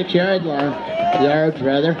 36 yards.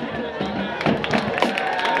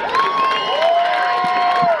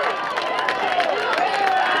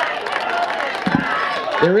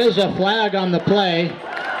 There is a flag on the play,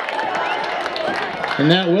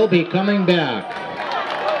 and that will be coming back.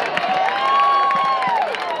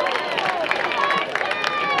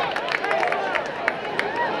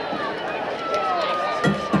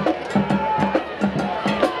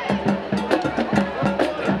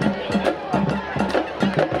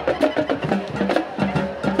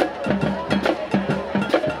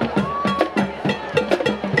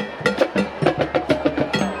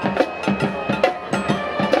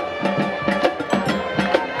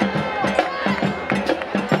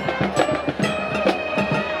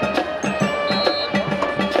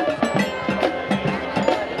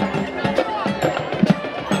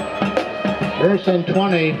 First and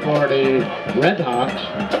 20 for the Red Hawks.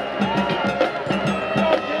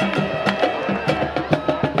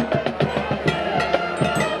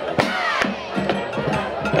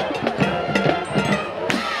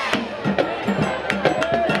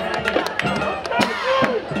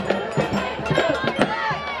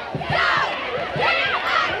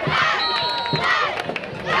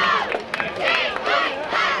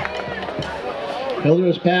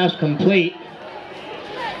 Hilder's pass complete.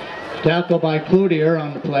 Tackle by Cloutier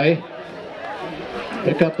on the play.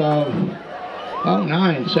 Pickup of about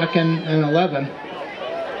 9, 2nd and 11.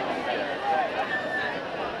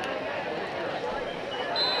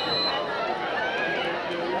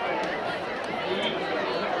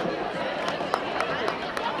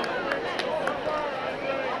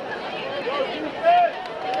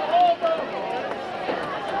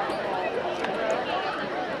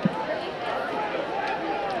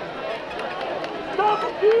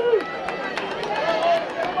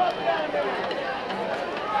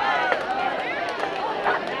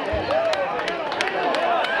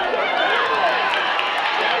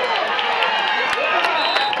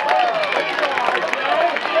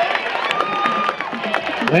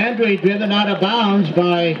 Landry driven out of bounds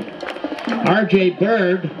by R.J.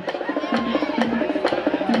 Bird.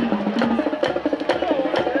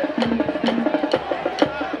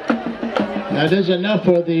 That is enough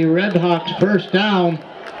for the Red Hawks' first down.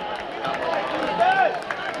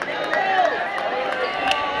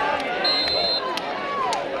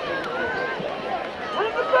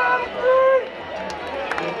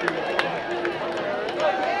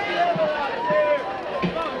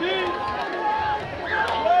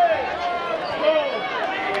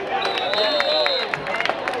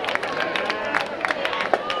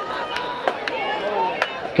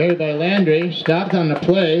 Carried by Landry, stopped on the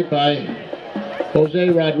play by Jose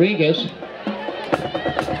Rodriguez.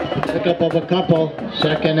 Pickup of a couple,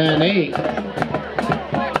 2nd and 8.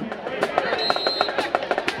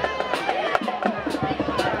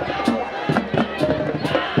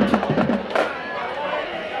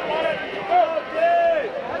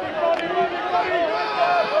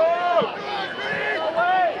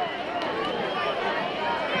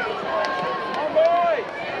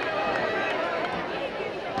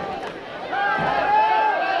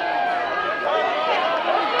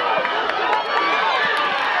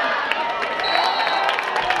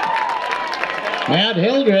 Matt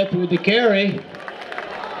Hildreth with the carry.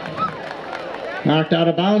 Knocked out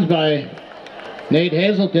of bounds by Nate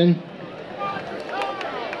Hazelton.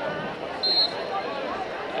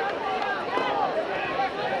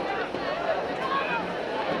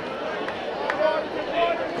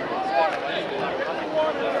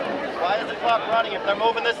 Why is the clock running if they're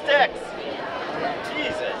moving the sticks?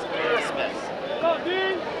 Jesus Christmas.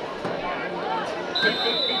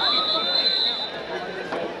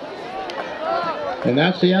 And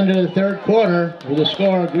that's the end of the third quarter with a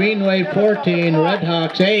score of Greenway 14, Red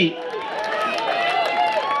Hawks 8.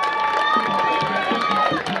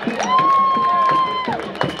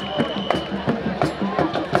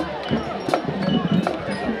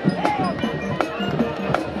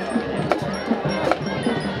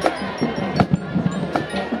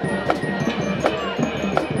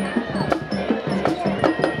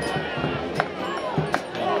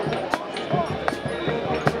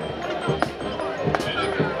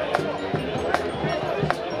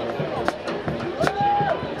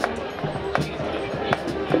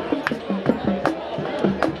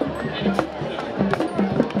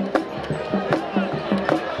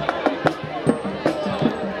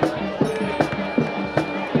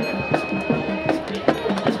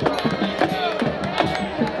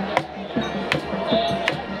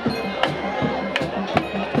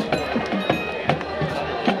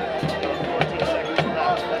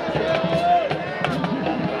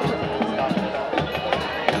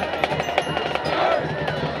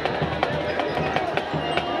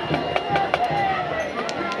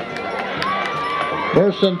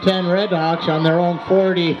 First and 10 Red Hawks on their own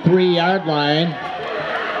 43-yard line.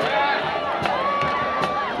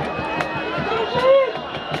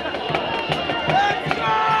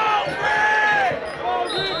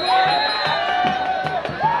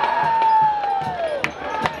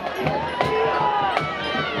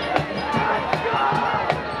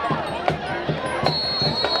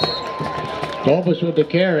 Gobus with the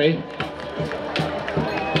carry.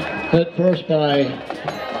 Hit first by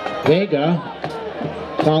Vega.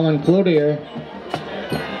 Colin Cloutier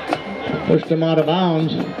pushed him out of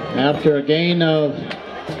bounds after a gain of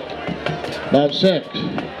about 6.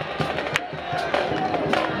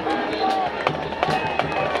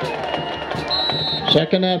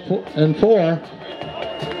 Second and 4.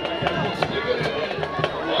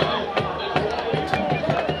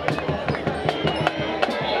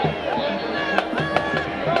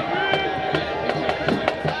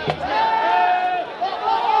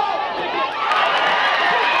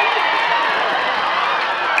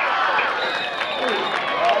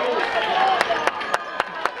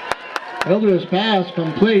 Hildreth's pass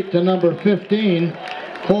complete to number 15,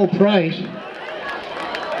 Cole Price.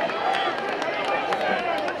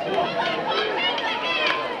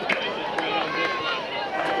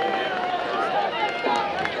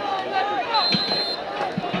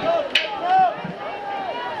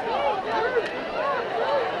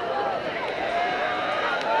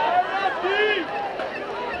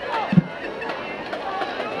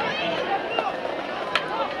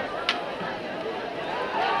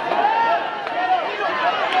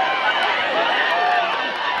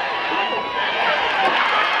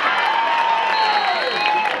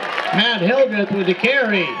 Goldsmith with the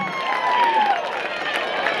carry.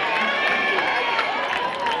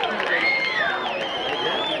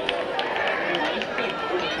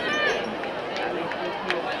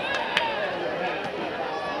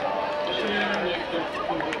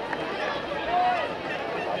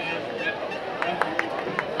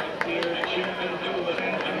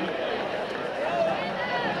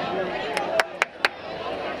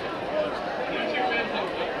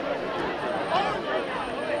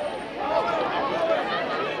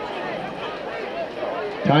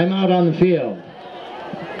 Timeout on the field.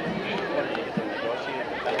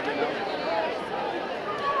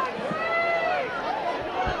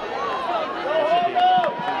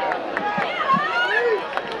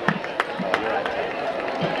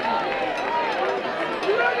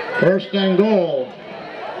 First and goal.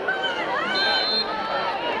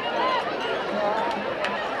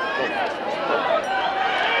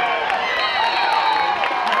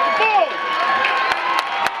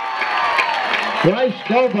 Bryce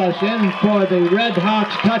Dobus in for the Red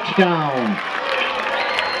Hawks touchdown.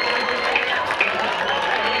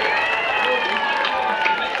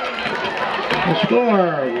 The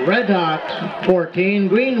score, Red Hawks 14,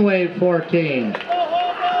 Green Wave 14.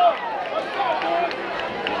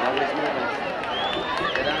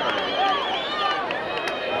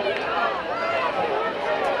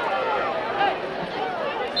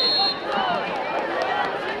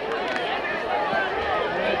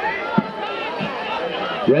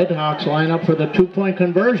 Red Hawks line up for the two-point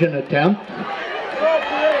conversion attempt.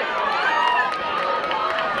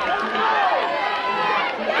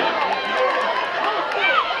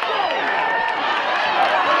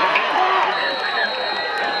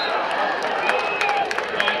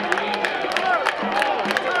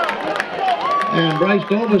 And Bryce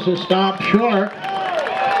Dobus is stopped short,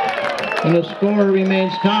 and the score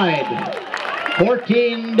remains tied,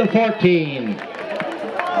 14-14.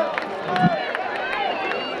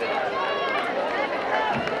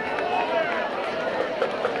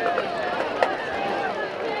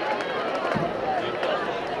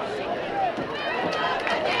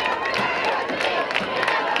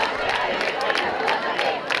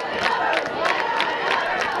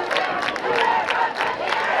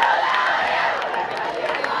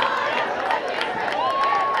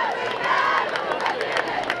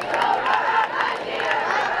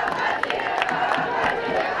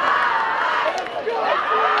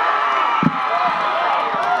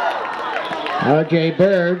 R.J.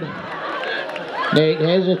 Bird, Nate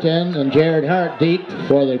Hazelton, and Jared Hart deep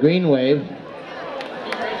for the Green Wave.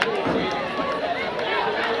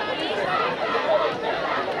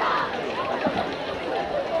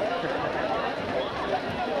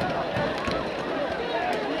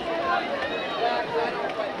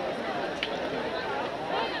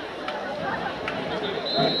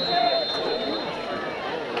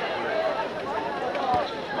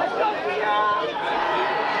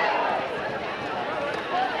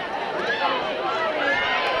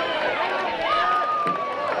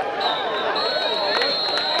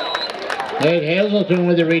 Nate Hazelton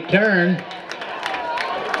with a return.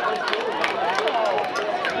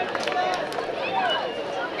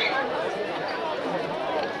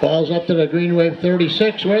 Ball's up to the Green Wave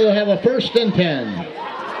 36, where they have a 1st and 10.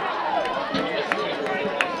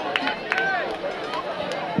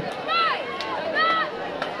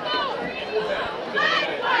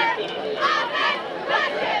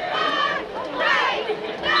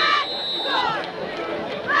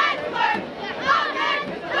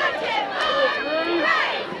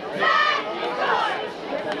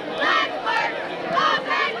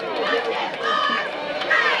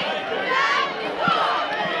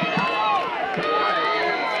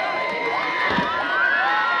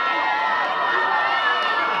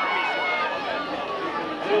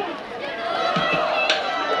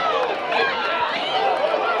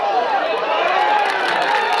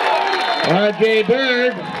 R.J.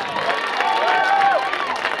 Bird,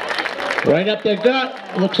 right up the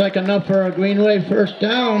gut. Looks like enough for a Green Wave 1st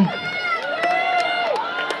down.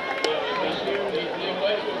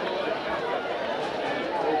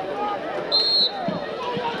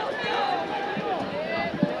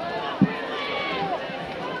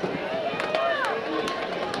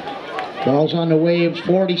 Ball's on the Waves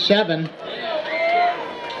 47.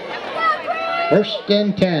 1st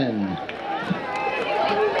and 10.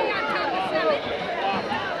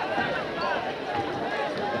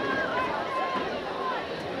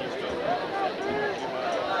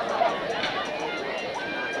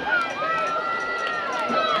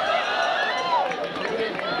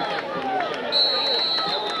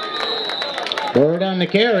 Bird on the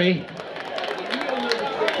carry.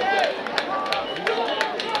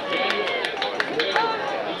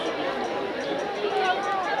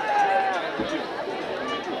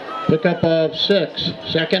 Pickup of 6.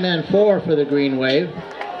 2nd and 4 for the Green Wave.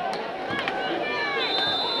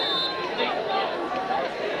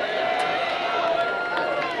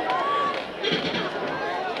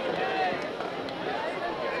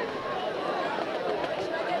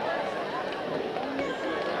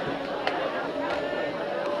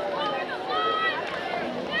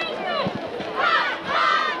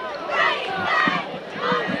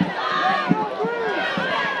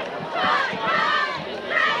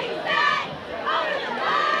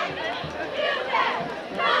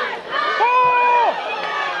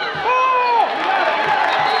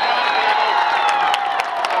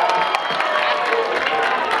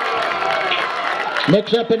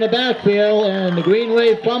 Mix up in the backfield, and the Green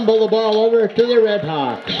Wave fumble the ball over to the Red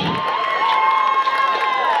Hawks.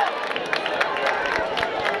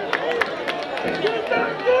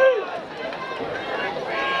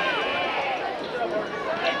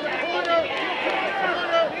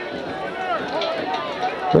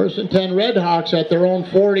 First and 10 Red Hawks at their own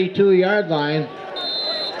 42-yard line.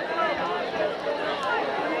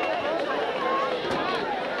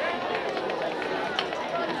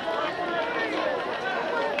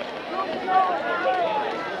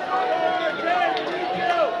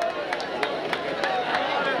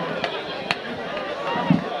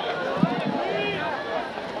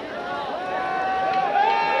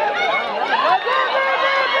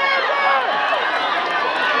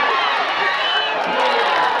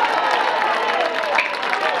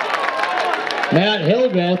 Matt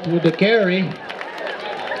Hildreth with the carry.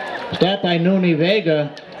 Stopped by Nooney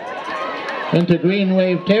Vega into Green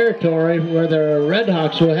Wave territory, where the Red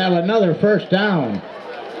Hawks will have another first down.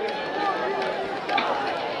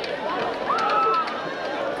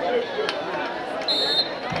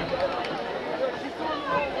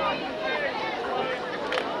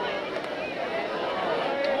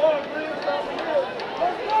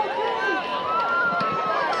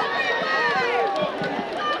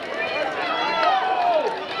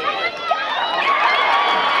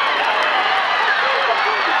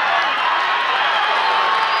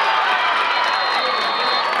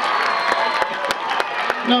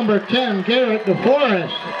 Number 10, Garrett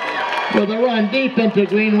DeForest, with a run deep into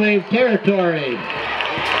Green Wave territory.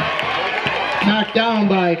 Knocked down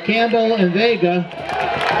by Campbell and Vega.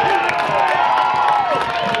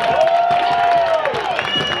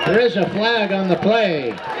 There is a flag on the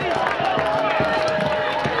play.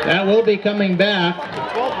 That will be coming back.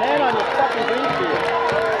 12 men on your fucking Greenfield.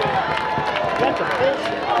 That's a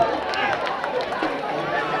bullshit.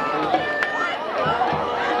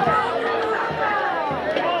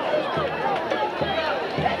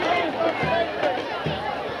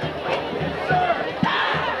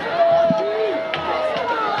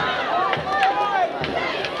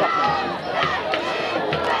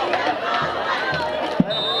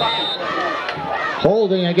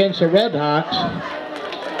 Holding against the Red Hawks.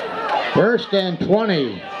 1st and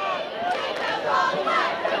 20.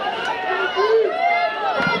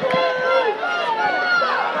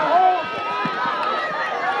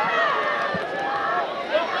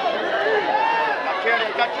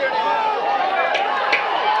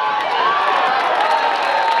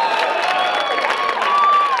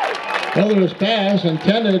 Hilder's pass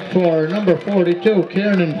intended for number 42,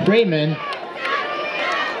 Kiernan Freeman.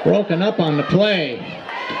 Broken up on the play.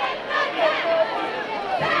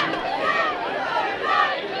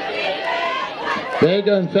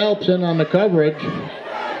 Vega and Phelps in on the coverage.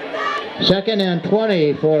 2nd and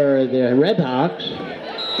 20 for the Red Hawks.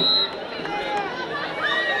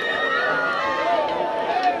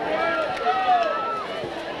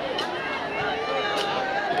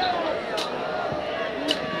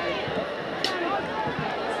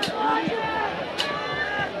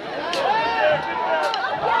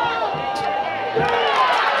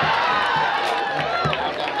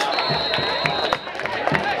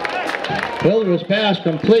 Hilder's pass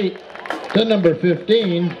complete to number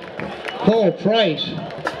 15, Cole Price.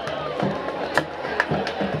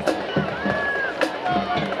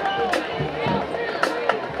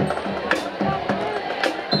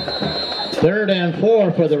 Third and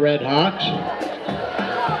 4 for the Red Hawks.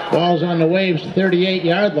 Ball's on the Waves'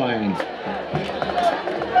 38-yard line.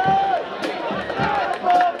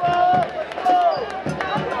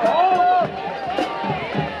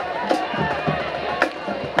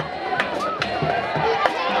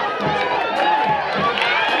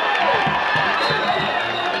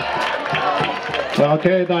 Ball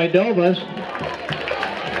carried by Dovas.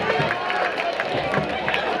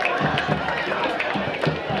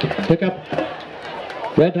 Pick up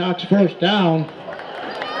Red Hawks first down.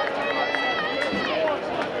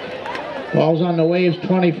 Ball's on the Waves'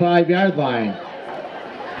 25-yard line.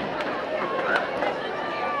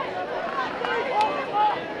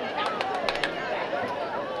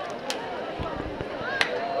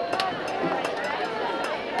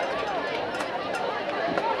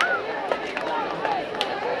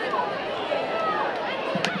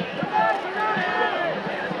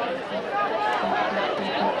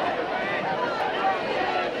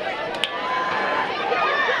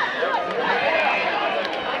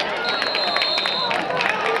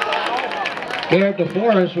 Scared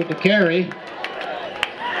DeForest with the carry.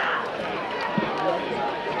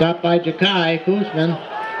 Stopped by Jakai Kuzman.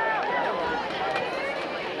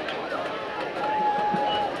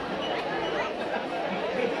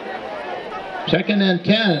 Second and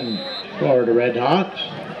 10 for the Red Hawks.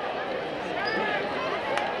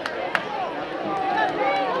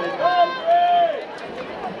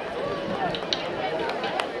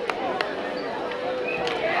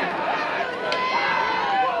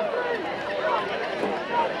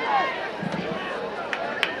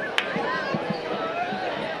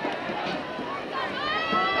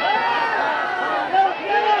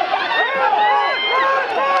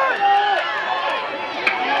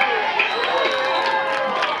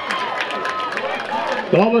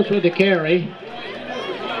 Thomas with the carry.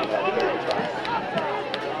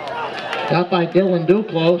 Stopped by Dylan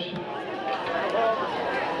Duclos.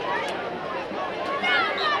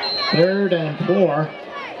 Third and 4.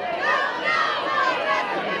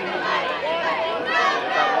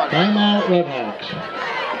 Timeout Red Hawks.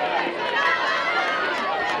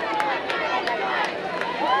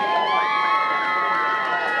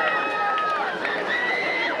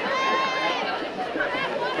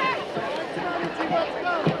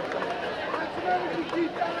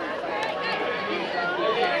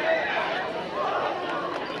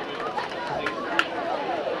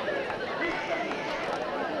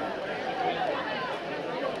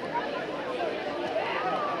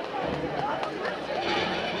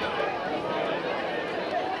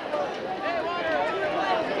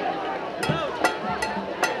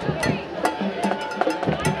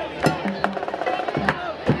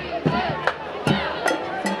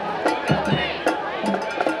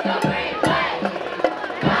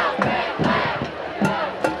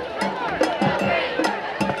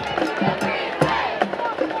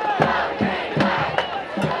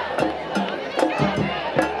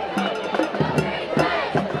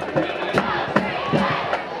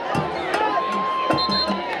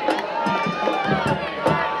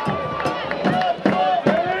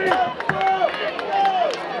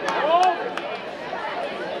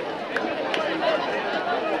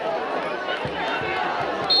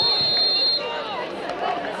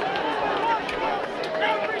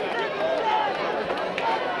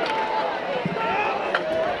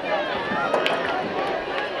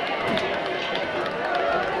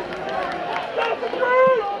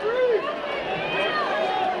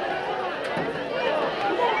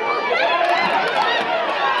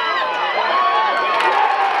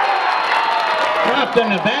 In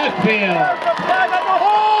the backfield.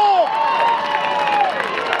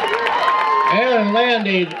 Aaron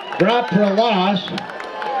Landy dropped for a loss.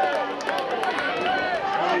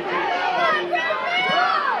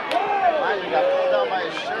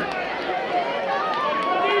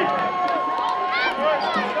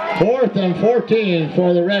 Fourth and 14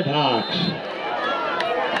 for the Red Hawks.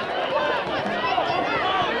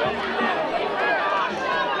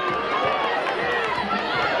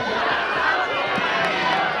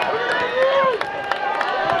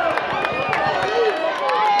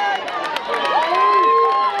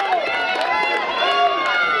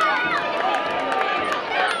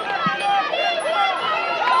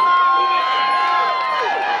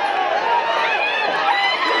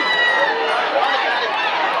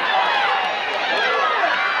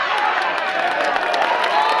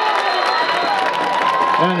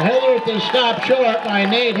 And Hildreth is stopped short by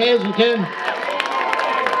Nate Hazelton.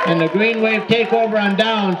 And the Green Wave take over on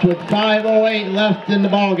downs with 5:08 left in the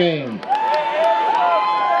ball game.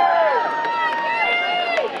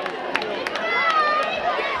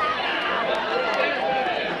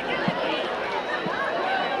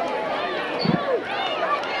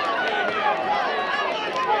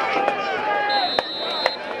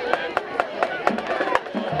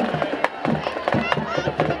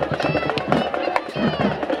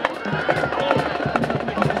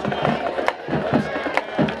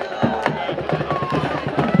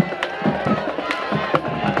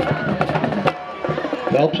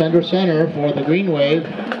 Phelps under center for the Green Wave.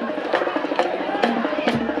 Get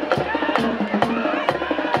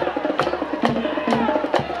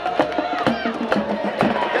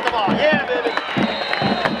the ball, yeah, baby.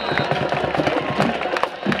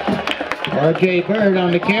 R.J. Bird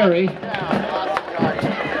on the carry.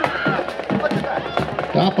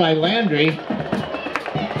 Stopped by Landry.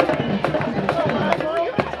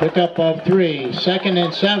 Pickup of 3. Second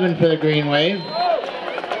and 7 for the Green Wave.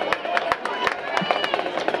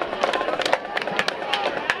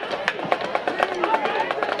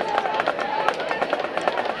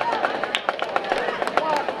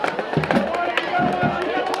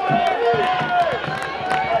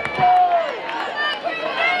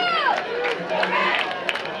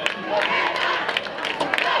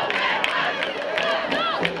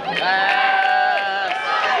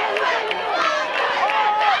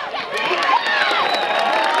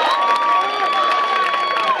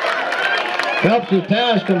 Phelps'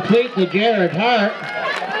 pass complete to Jared Hart.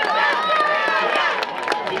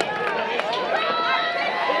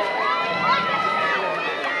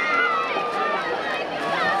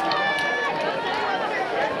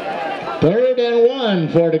 Third and 1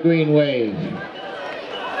 for the Green Wave.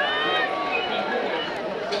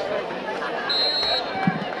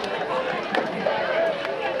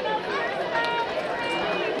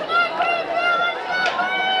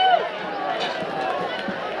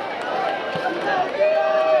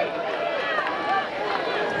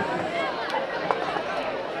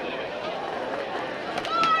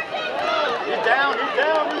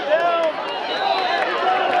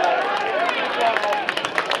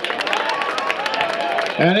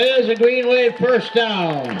 And it is a Green Wave first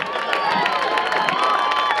down.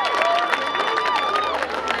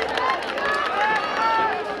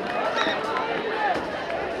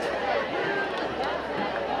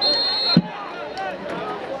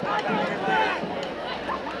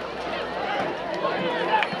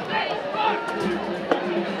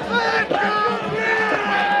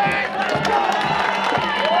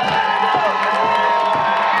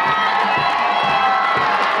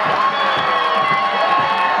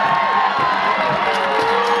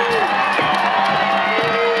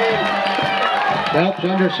 Phelps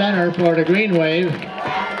under center for the Green Wave.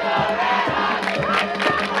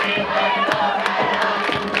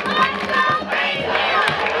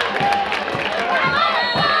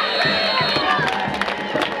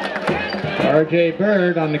 R.J.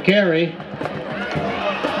 Bird on the carry.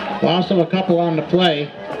 Lost him a couple on the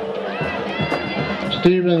play.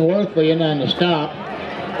 Stephen Worthley in on the stop.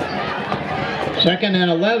 2nd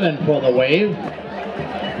and 11 for the Wave.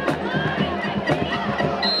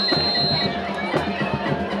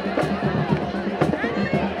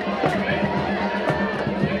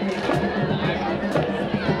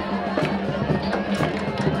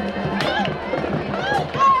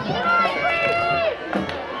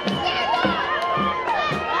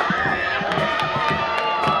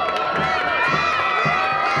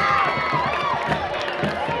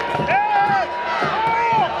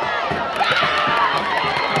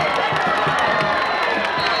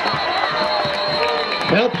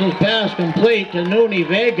 Phelps' pass complete to Nooney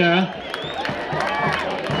Vega.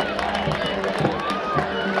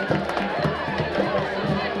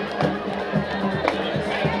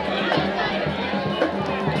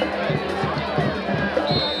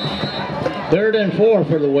 Third and 4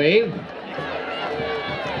 for the Wave.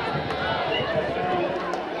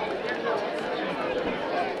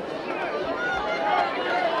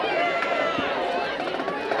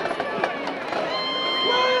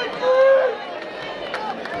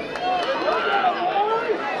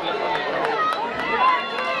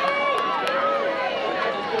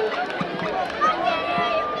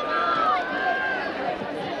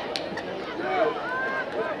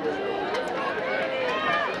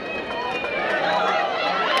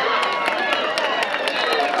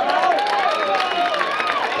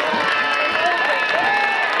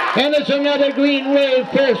 And it's another Green Wave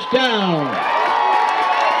first down.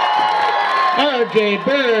 R.J.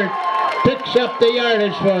 Bird picks up the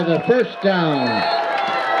yardage for the first down.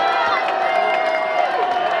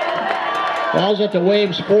 Ball's at the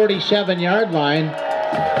Wave's 47-yard line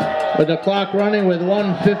with the clock running with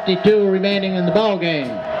 1:52 remaining in the ball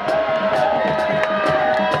game.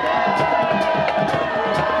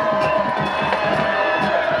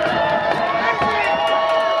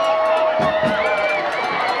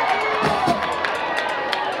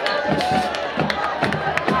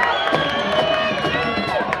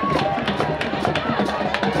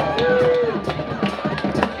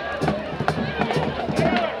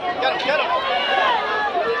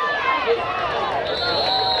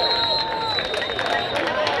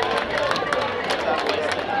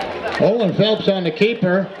 Olin Phelps on the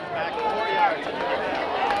keeper.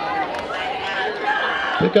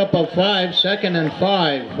 Pick up of 5, 2nd and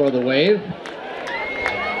 5 for the Wave.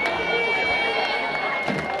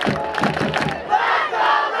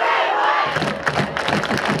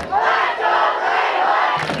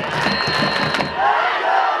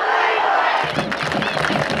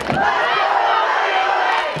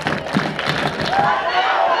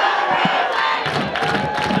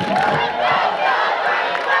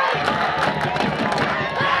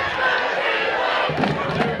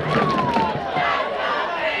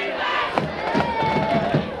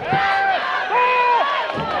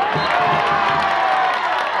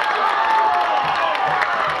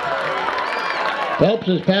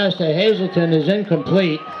 Phelps' pass to Hazelton is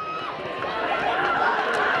incomplete.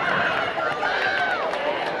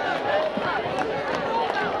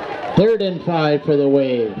 Third and 5 for the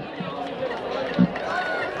Wave.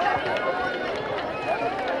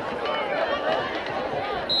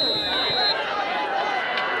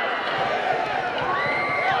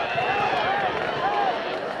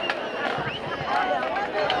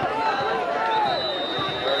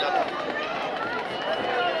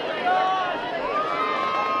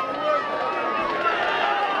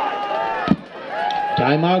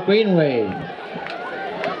 Timeout Greenway.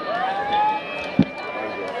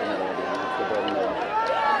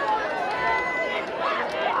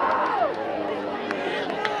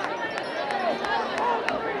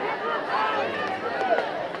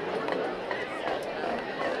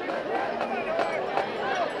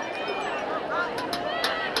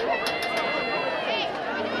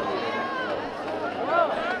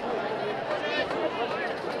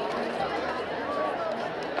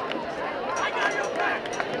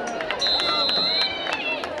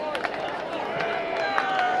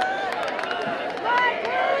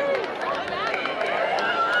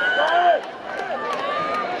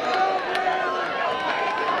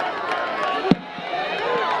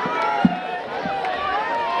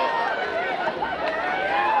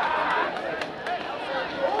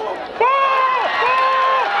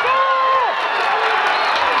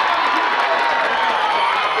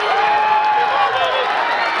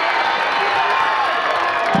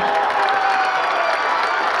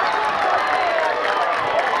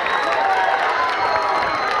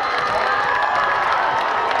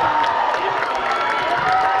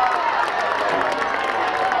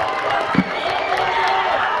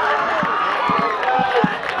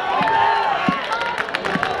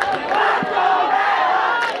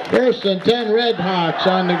 First and 10 Red Hawks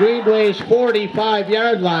on the Greenway's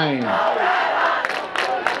 45-yard line.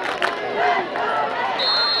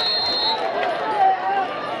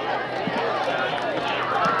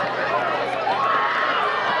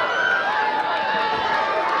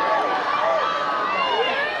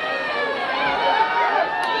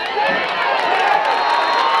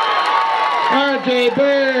 R.J.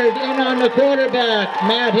 Bird in on the quarterback,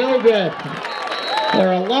 Matt Hildreth,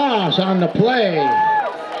 for a loss on the play.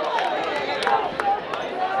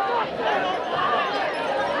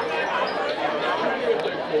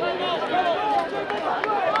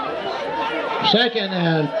 Second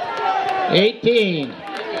and 18.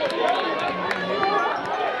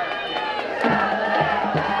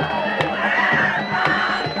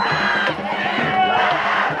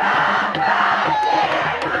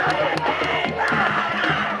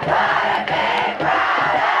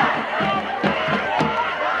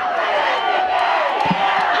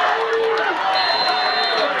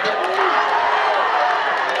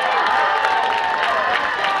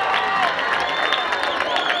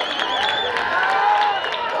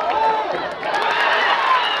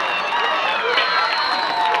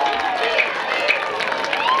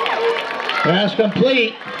 Pass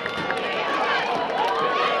complete.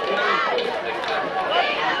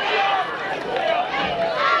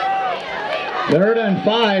 Third and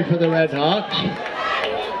 5 for the Red Hawks.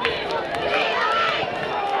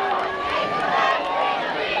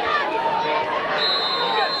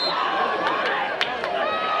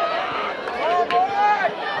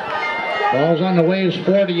 Ball's on the Waves'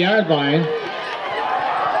 40-yard line.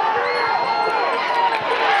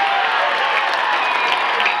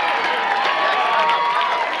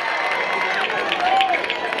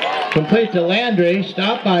 Complete to Landry,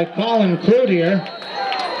 stopped by Colin Cloutier.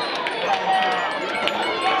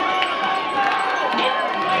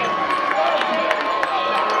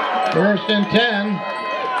 First and 10.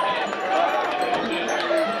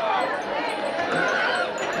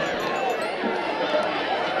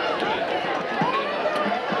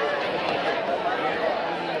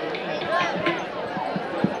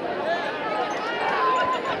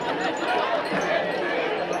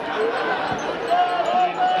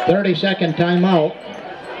 Thirty-second timeout.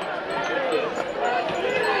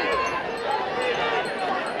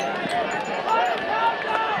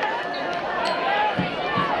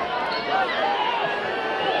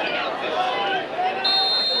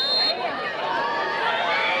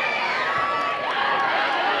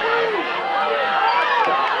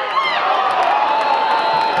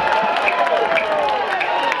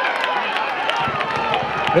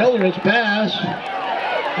 Builder's pass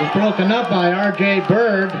is broken up by R.J.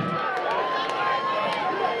 Bird.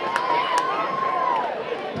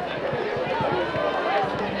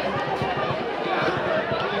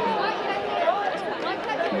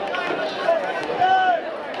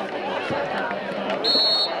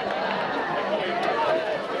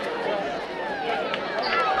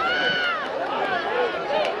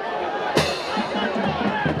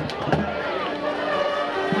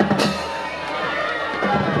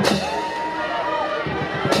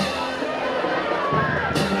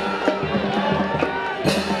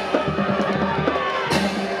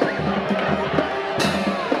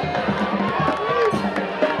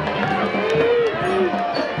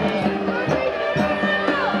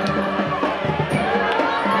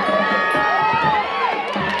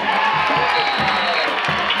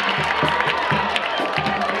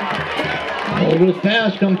 Fielder's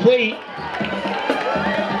pass complete.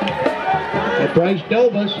 To Bryce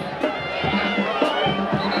Dobus.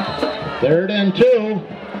 3rd and 2.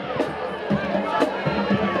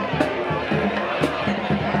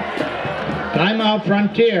 Timeout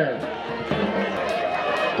Frontier.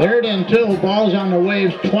 3rd and 2. Ball's on the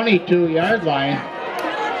Waves 22-yard line.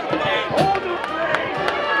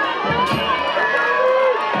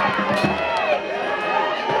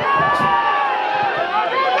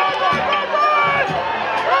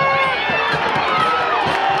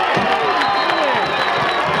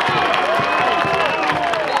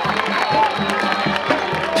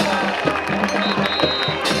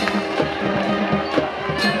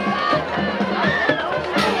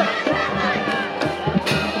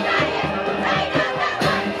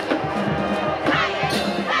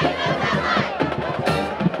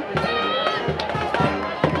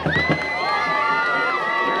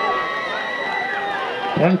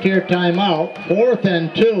 Frontier timeout, 4th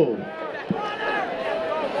and 2.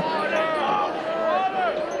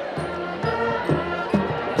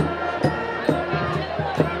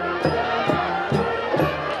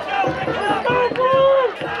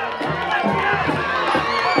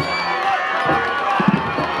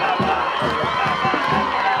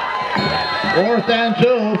 Fourth and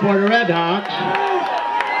 2 for the Red Hawks.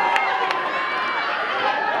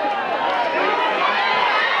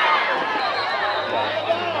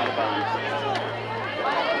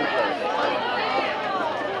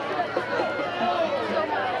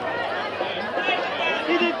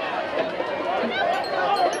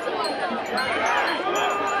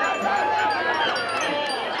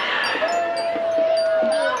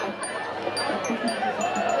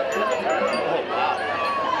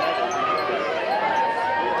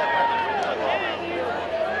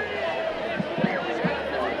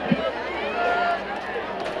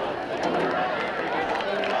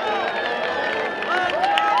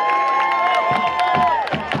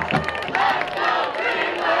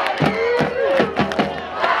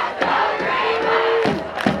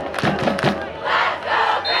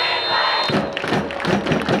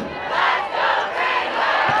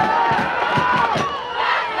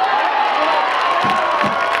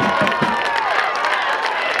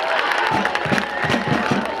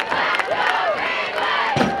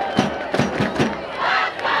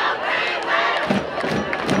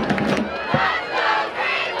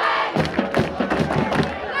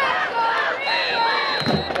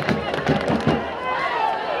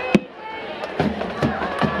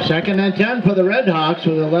 Second and 10 for the Red Hawks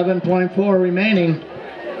with 11.4 remaining.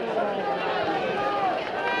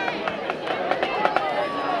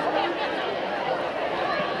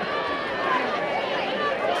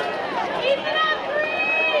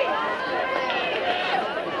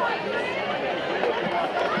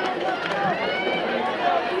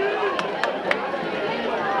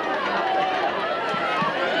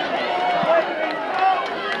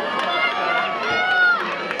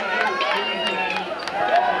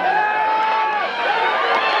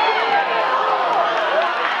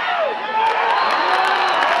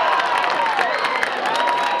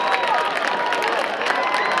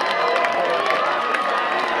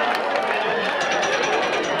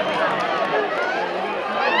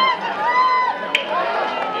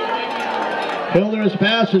 Fielder's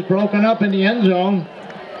pass is broken up in the end zone.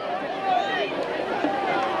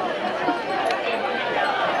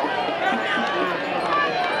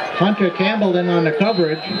 Hunter Campbell in on the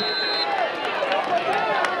coverage.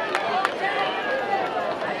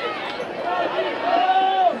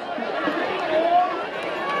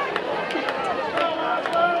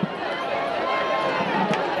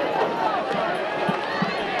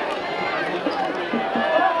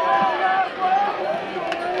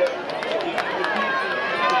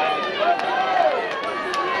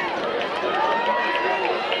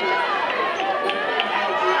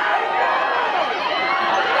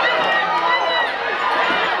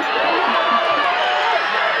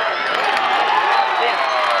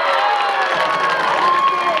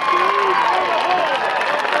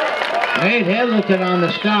 Nate Hazleton on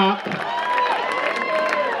the stop.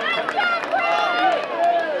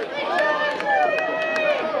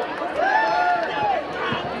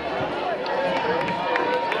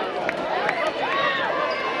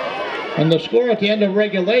 And the score at the end of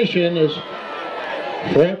regulation is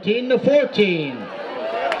 14-14.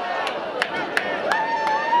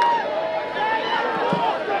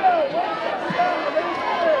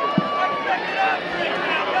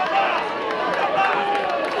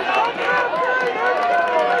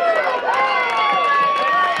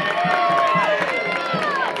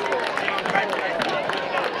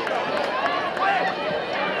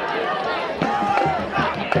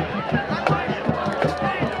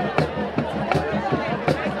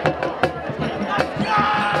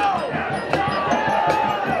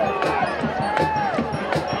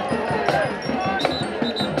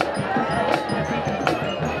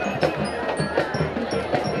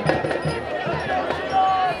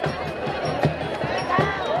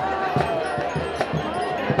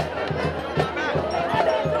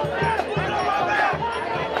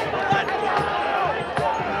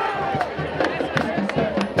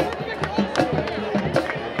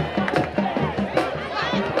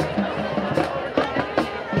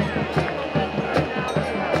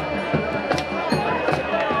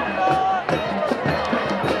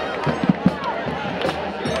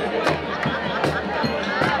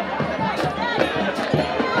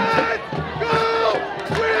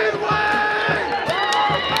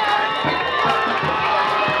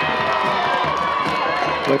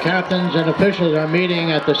 The captains and officials are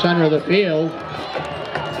meeting at the center of the field.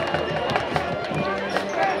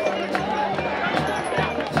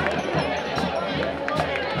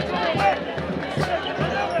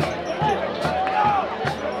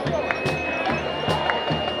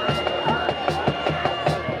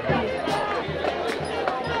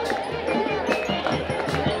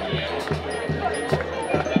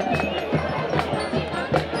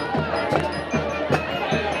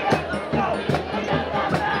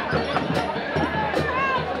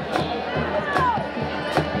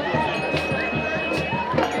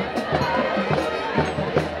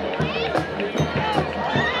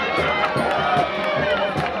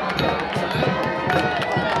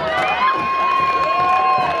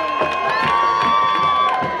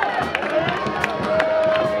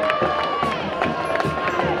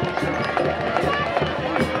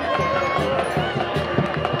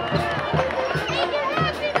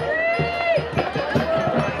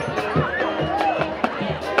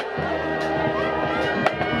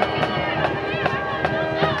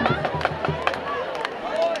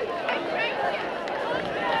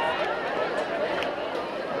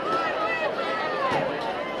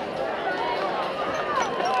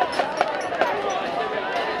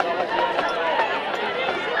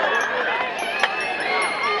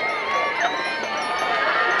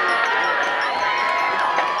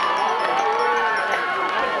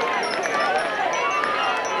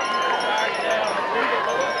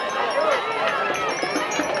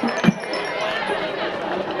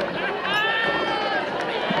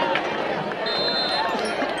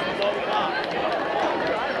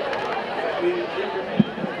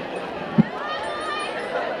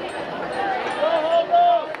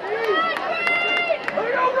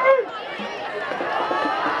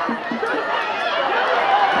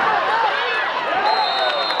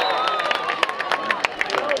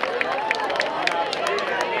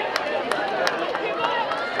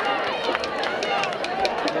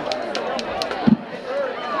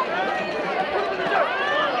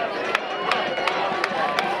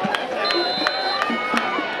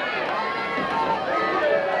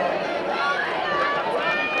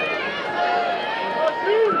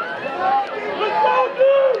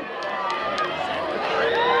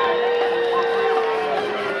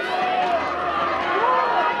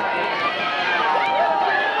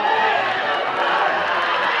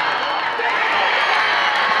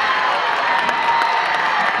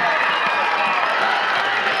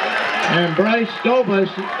 And Bryce Dobus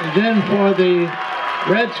is in for the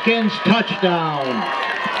Redskins touchdown.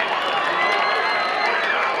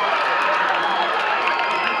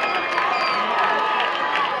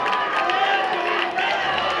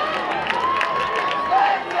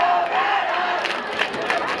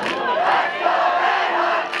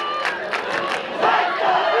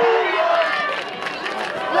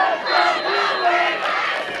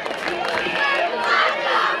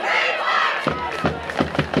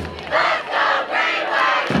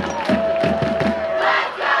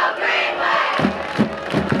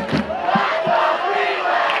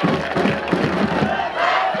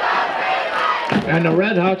 And the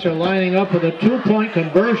Redhawks are lining up with a two-point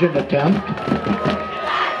conversion attempt.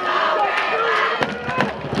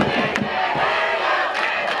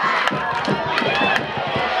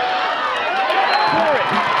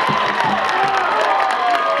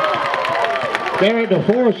 Garrett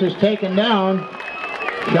DeForest is taken down,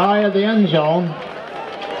 shy of the end zone.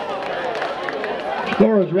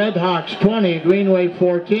 Score is Redhawks 20, Greenway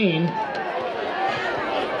 14.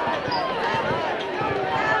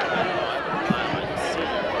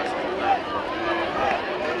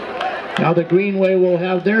 Now the Greenway will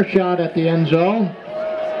have their shot at the end zone.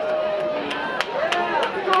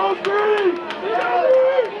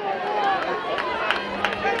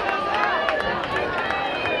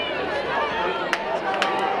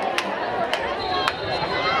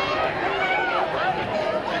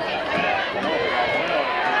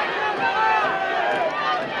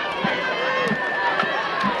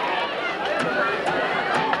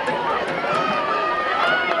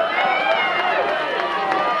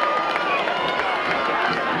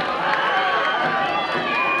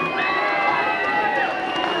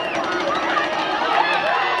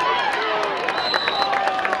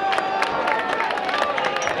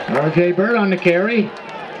 R.J. Bird on the carry.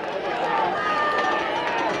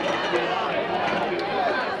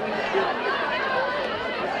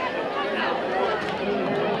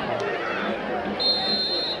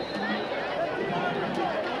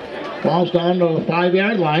 Ball's down to the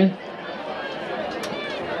 5-yard line.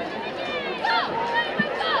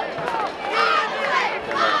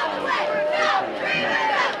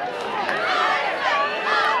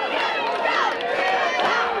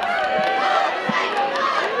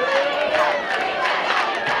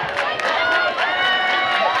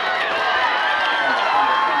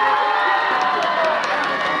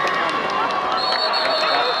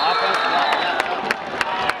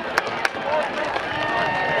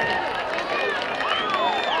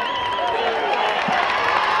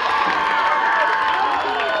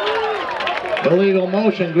 Illegal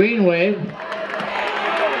motion, green wave.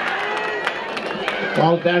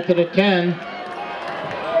 Falls back to the 10.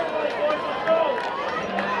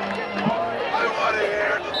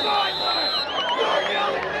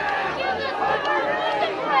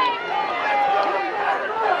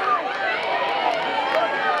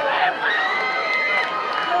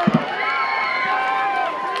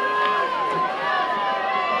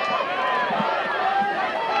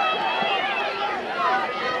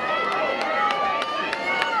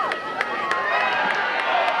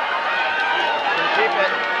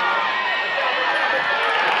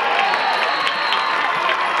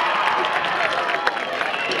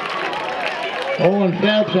 Owen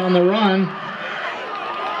Phelps on the run,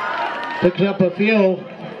 picks up a few,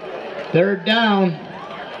 third down.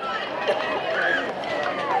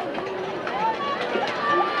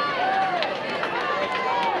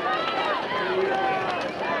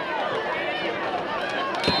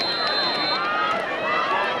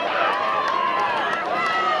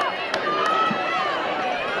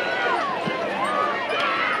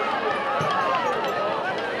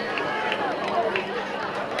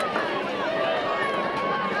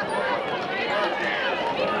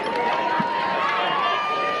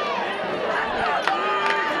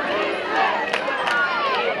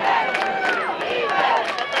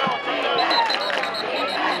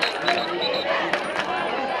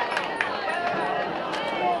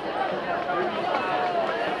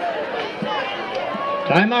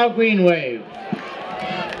 Timeout, green wave.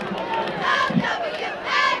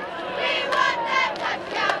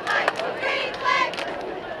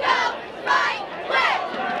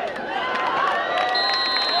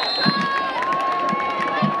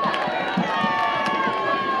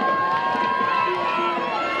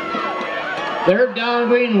 Third down,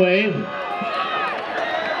 green wave.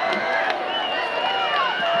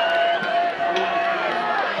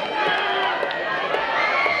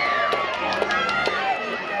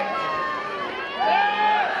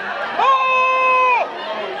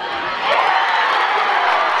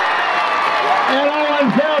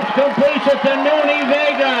 Completes it to Nooney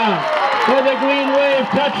Vega for the green wave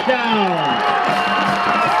touchdown.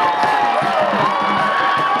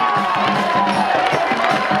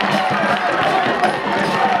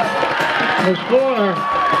 The score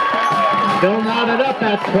still knotted up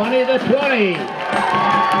at 20-20.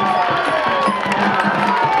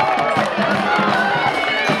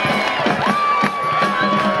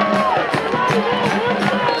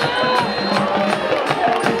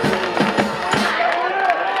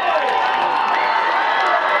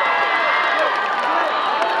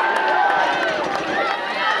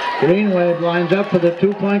 Green wave lines up for the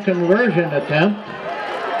two-point conversion attempt.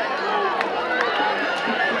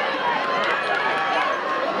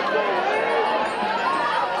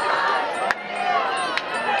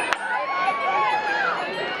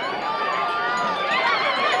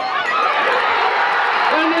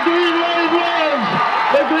 And the green wave wins!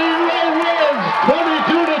 The green wave wins!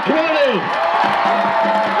 22-20!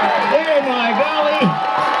 Oh my golly!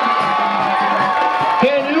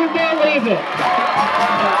 Can you believe it?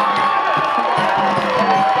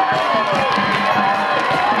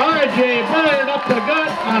 Fired up the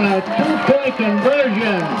gut on a two-point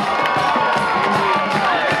conversion.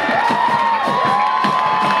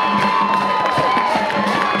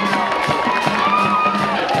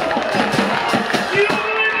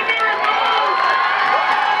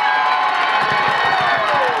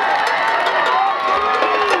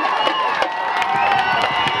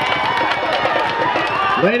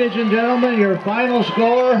 Ladies and gentlemen, your final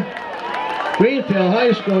score, Greenfield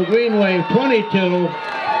High School Green Wave 22,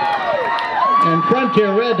 and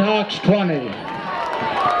Frontier Red Hawks 20.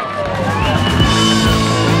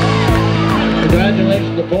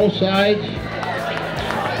 Congratulations to both sides.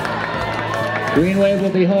 Green Wave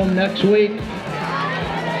will be home next week,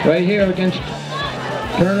 right here against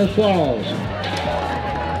Turner Falls.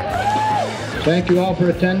 Thank you all for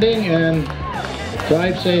attending, and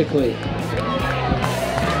drive safely.